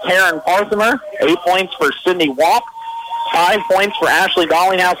 7 with Taryn Parthimer, 8 points for Sydney Wap, 5 points for Ashley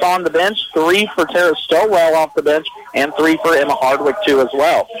Dollinghouse on the bench, 3 for Tara Stowell off the bench, and 3 for Emma Hardwick, too, as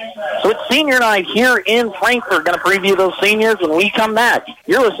well. So it's senior night here in Frankfort. Going to preview those seniors when we come back.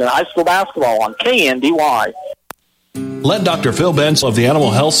 You're listening to High School Basketball on KNDY. Let Dr. Phil Benz of the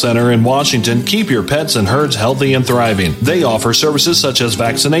Animal Health Center in Washington keep your pets and herds healthy and thriving. They offer services such as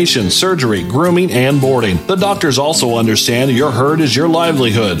vaccination, surgery, grooming, and boarding. The doctors also understand your herd is your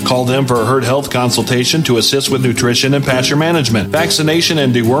livelihood. Call them for a herd health consultation to assist with nutrition and pasture management, vaccination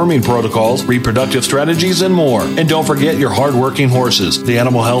and deworming protocols, reproductive strategies, and more. And don't forget your hard-working horses. The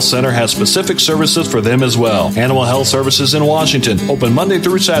Animal Health Center has specific services for them as well. Animal Health Services in Washington, open Monday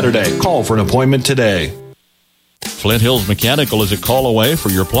through Saturday. Call for an appointment today. Flint Hills Mechanical is a call away for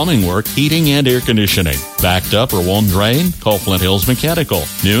your plumbing work, heating, and air conditioning. Backed up or won't drain? Call Flint Hills Mechanical.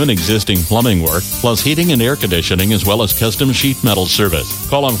 New and existing plumbing work, plus heating and air conditioning, as well as custom sheet metal service.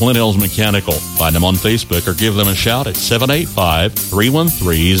 Call on Flint Hills Mechanical. Find them on Facebook or give them a shout at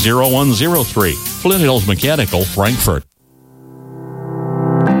 785-313-0103. Flint Hills Mechanical, Frankfort.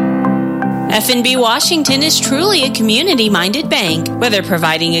 F&B Washington is truly a community-minded bank. Whether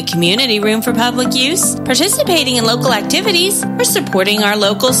providing a community room for public use, participating in local activities, or supporting our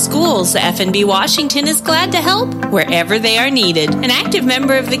local schools, F&B Washington is glad to help wherever they are needed. An active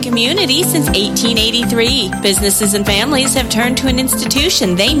member of the community since 1883, businesses and families have turned to an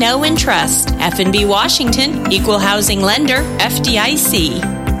institution they know and trust. F&B Washington, Equal Housing Lender,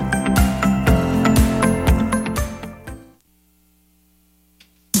 FDIC.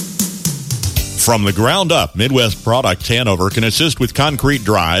 From the ground up, Midwest Products Hanover can assist with concrete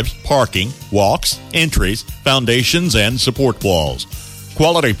drives, parking, walks, entries, foundations, and support walls.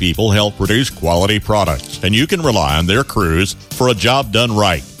 Quality people help produce quality products, and you can rely on their crews for a job done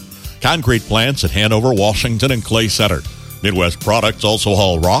right. Concrete plants at Hanover, Washington, and Clay Center. Midwest Products also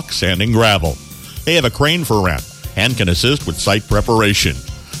haul rock, sand, and gravel. They have a crane for rent and can assist with site preparation.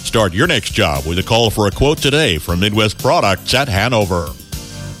 Start your next job with a call for a quote today from Midwest Products at Hanover.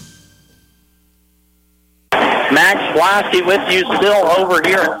 Max Blasky with you still over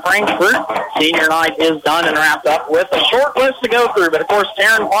here in Frankfort. Senior night is done and wrapped up with a short list to go through. But, of course,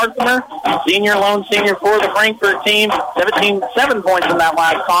 Taryn Parthimer, lone senior for the Frankfort team, 7 points in that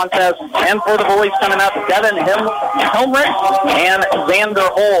last contest. And for the boys coming up, Devin Helmrich and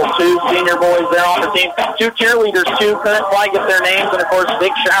Xander Hull, 2 senior boys there on the team. 2 cheerleaders, 2 current flag get their names. And, of course,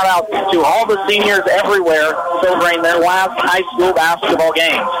 big shout-out to all the seniors everywhere celebrating their last high school basketball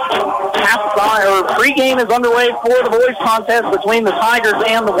game. Pre-game is underway for the boys contest between the Tigers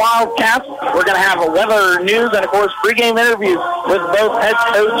and the Wildcats. We're going to have a weather news and, of course, pre-game interviews with both head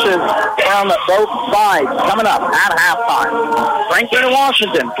coaches from both sides coming up at halftime. Frankfort and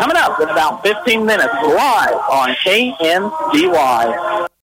Washington coming up in about 15 minutes live on KNDY.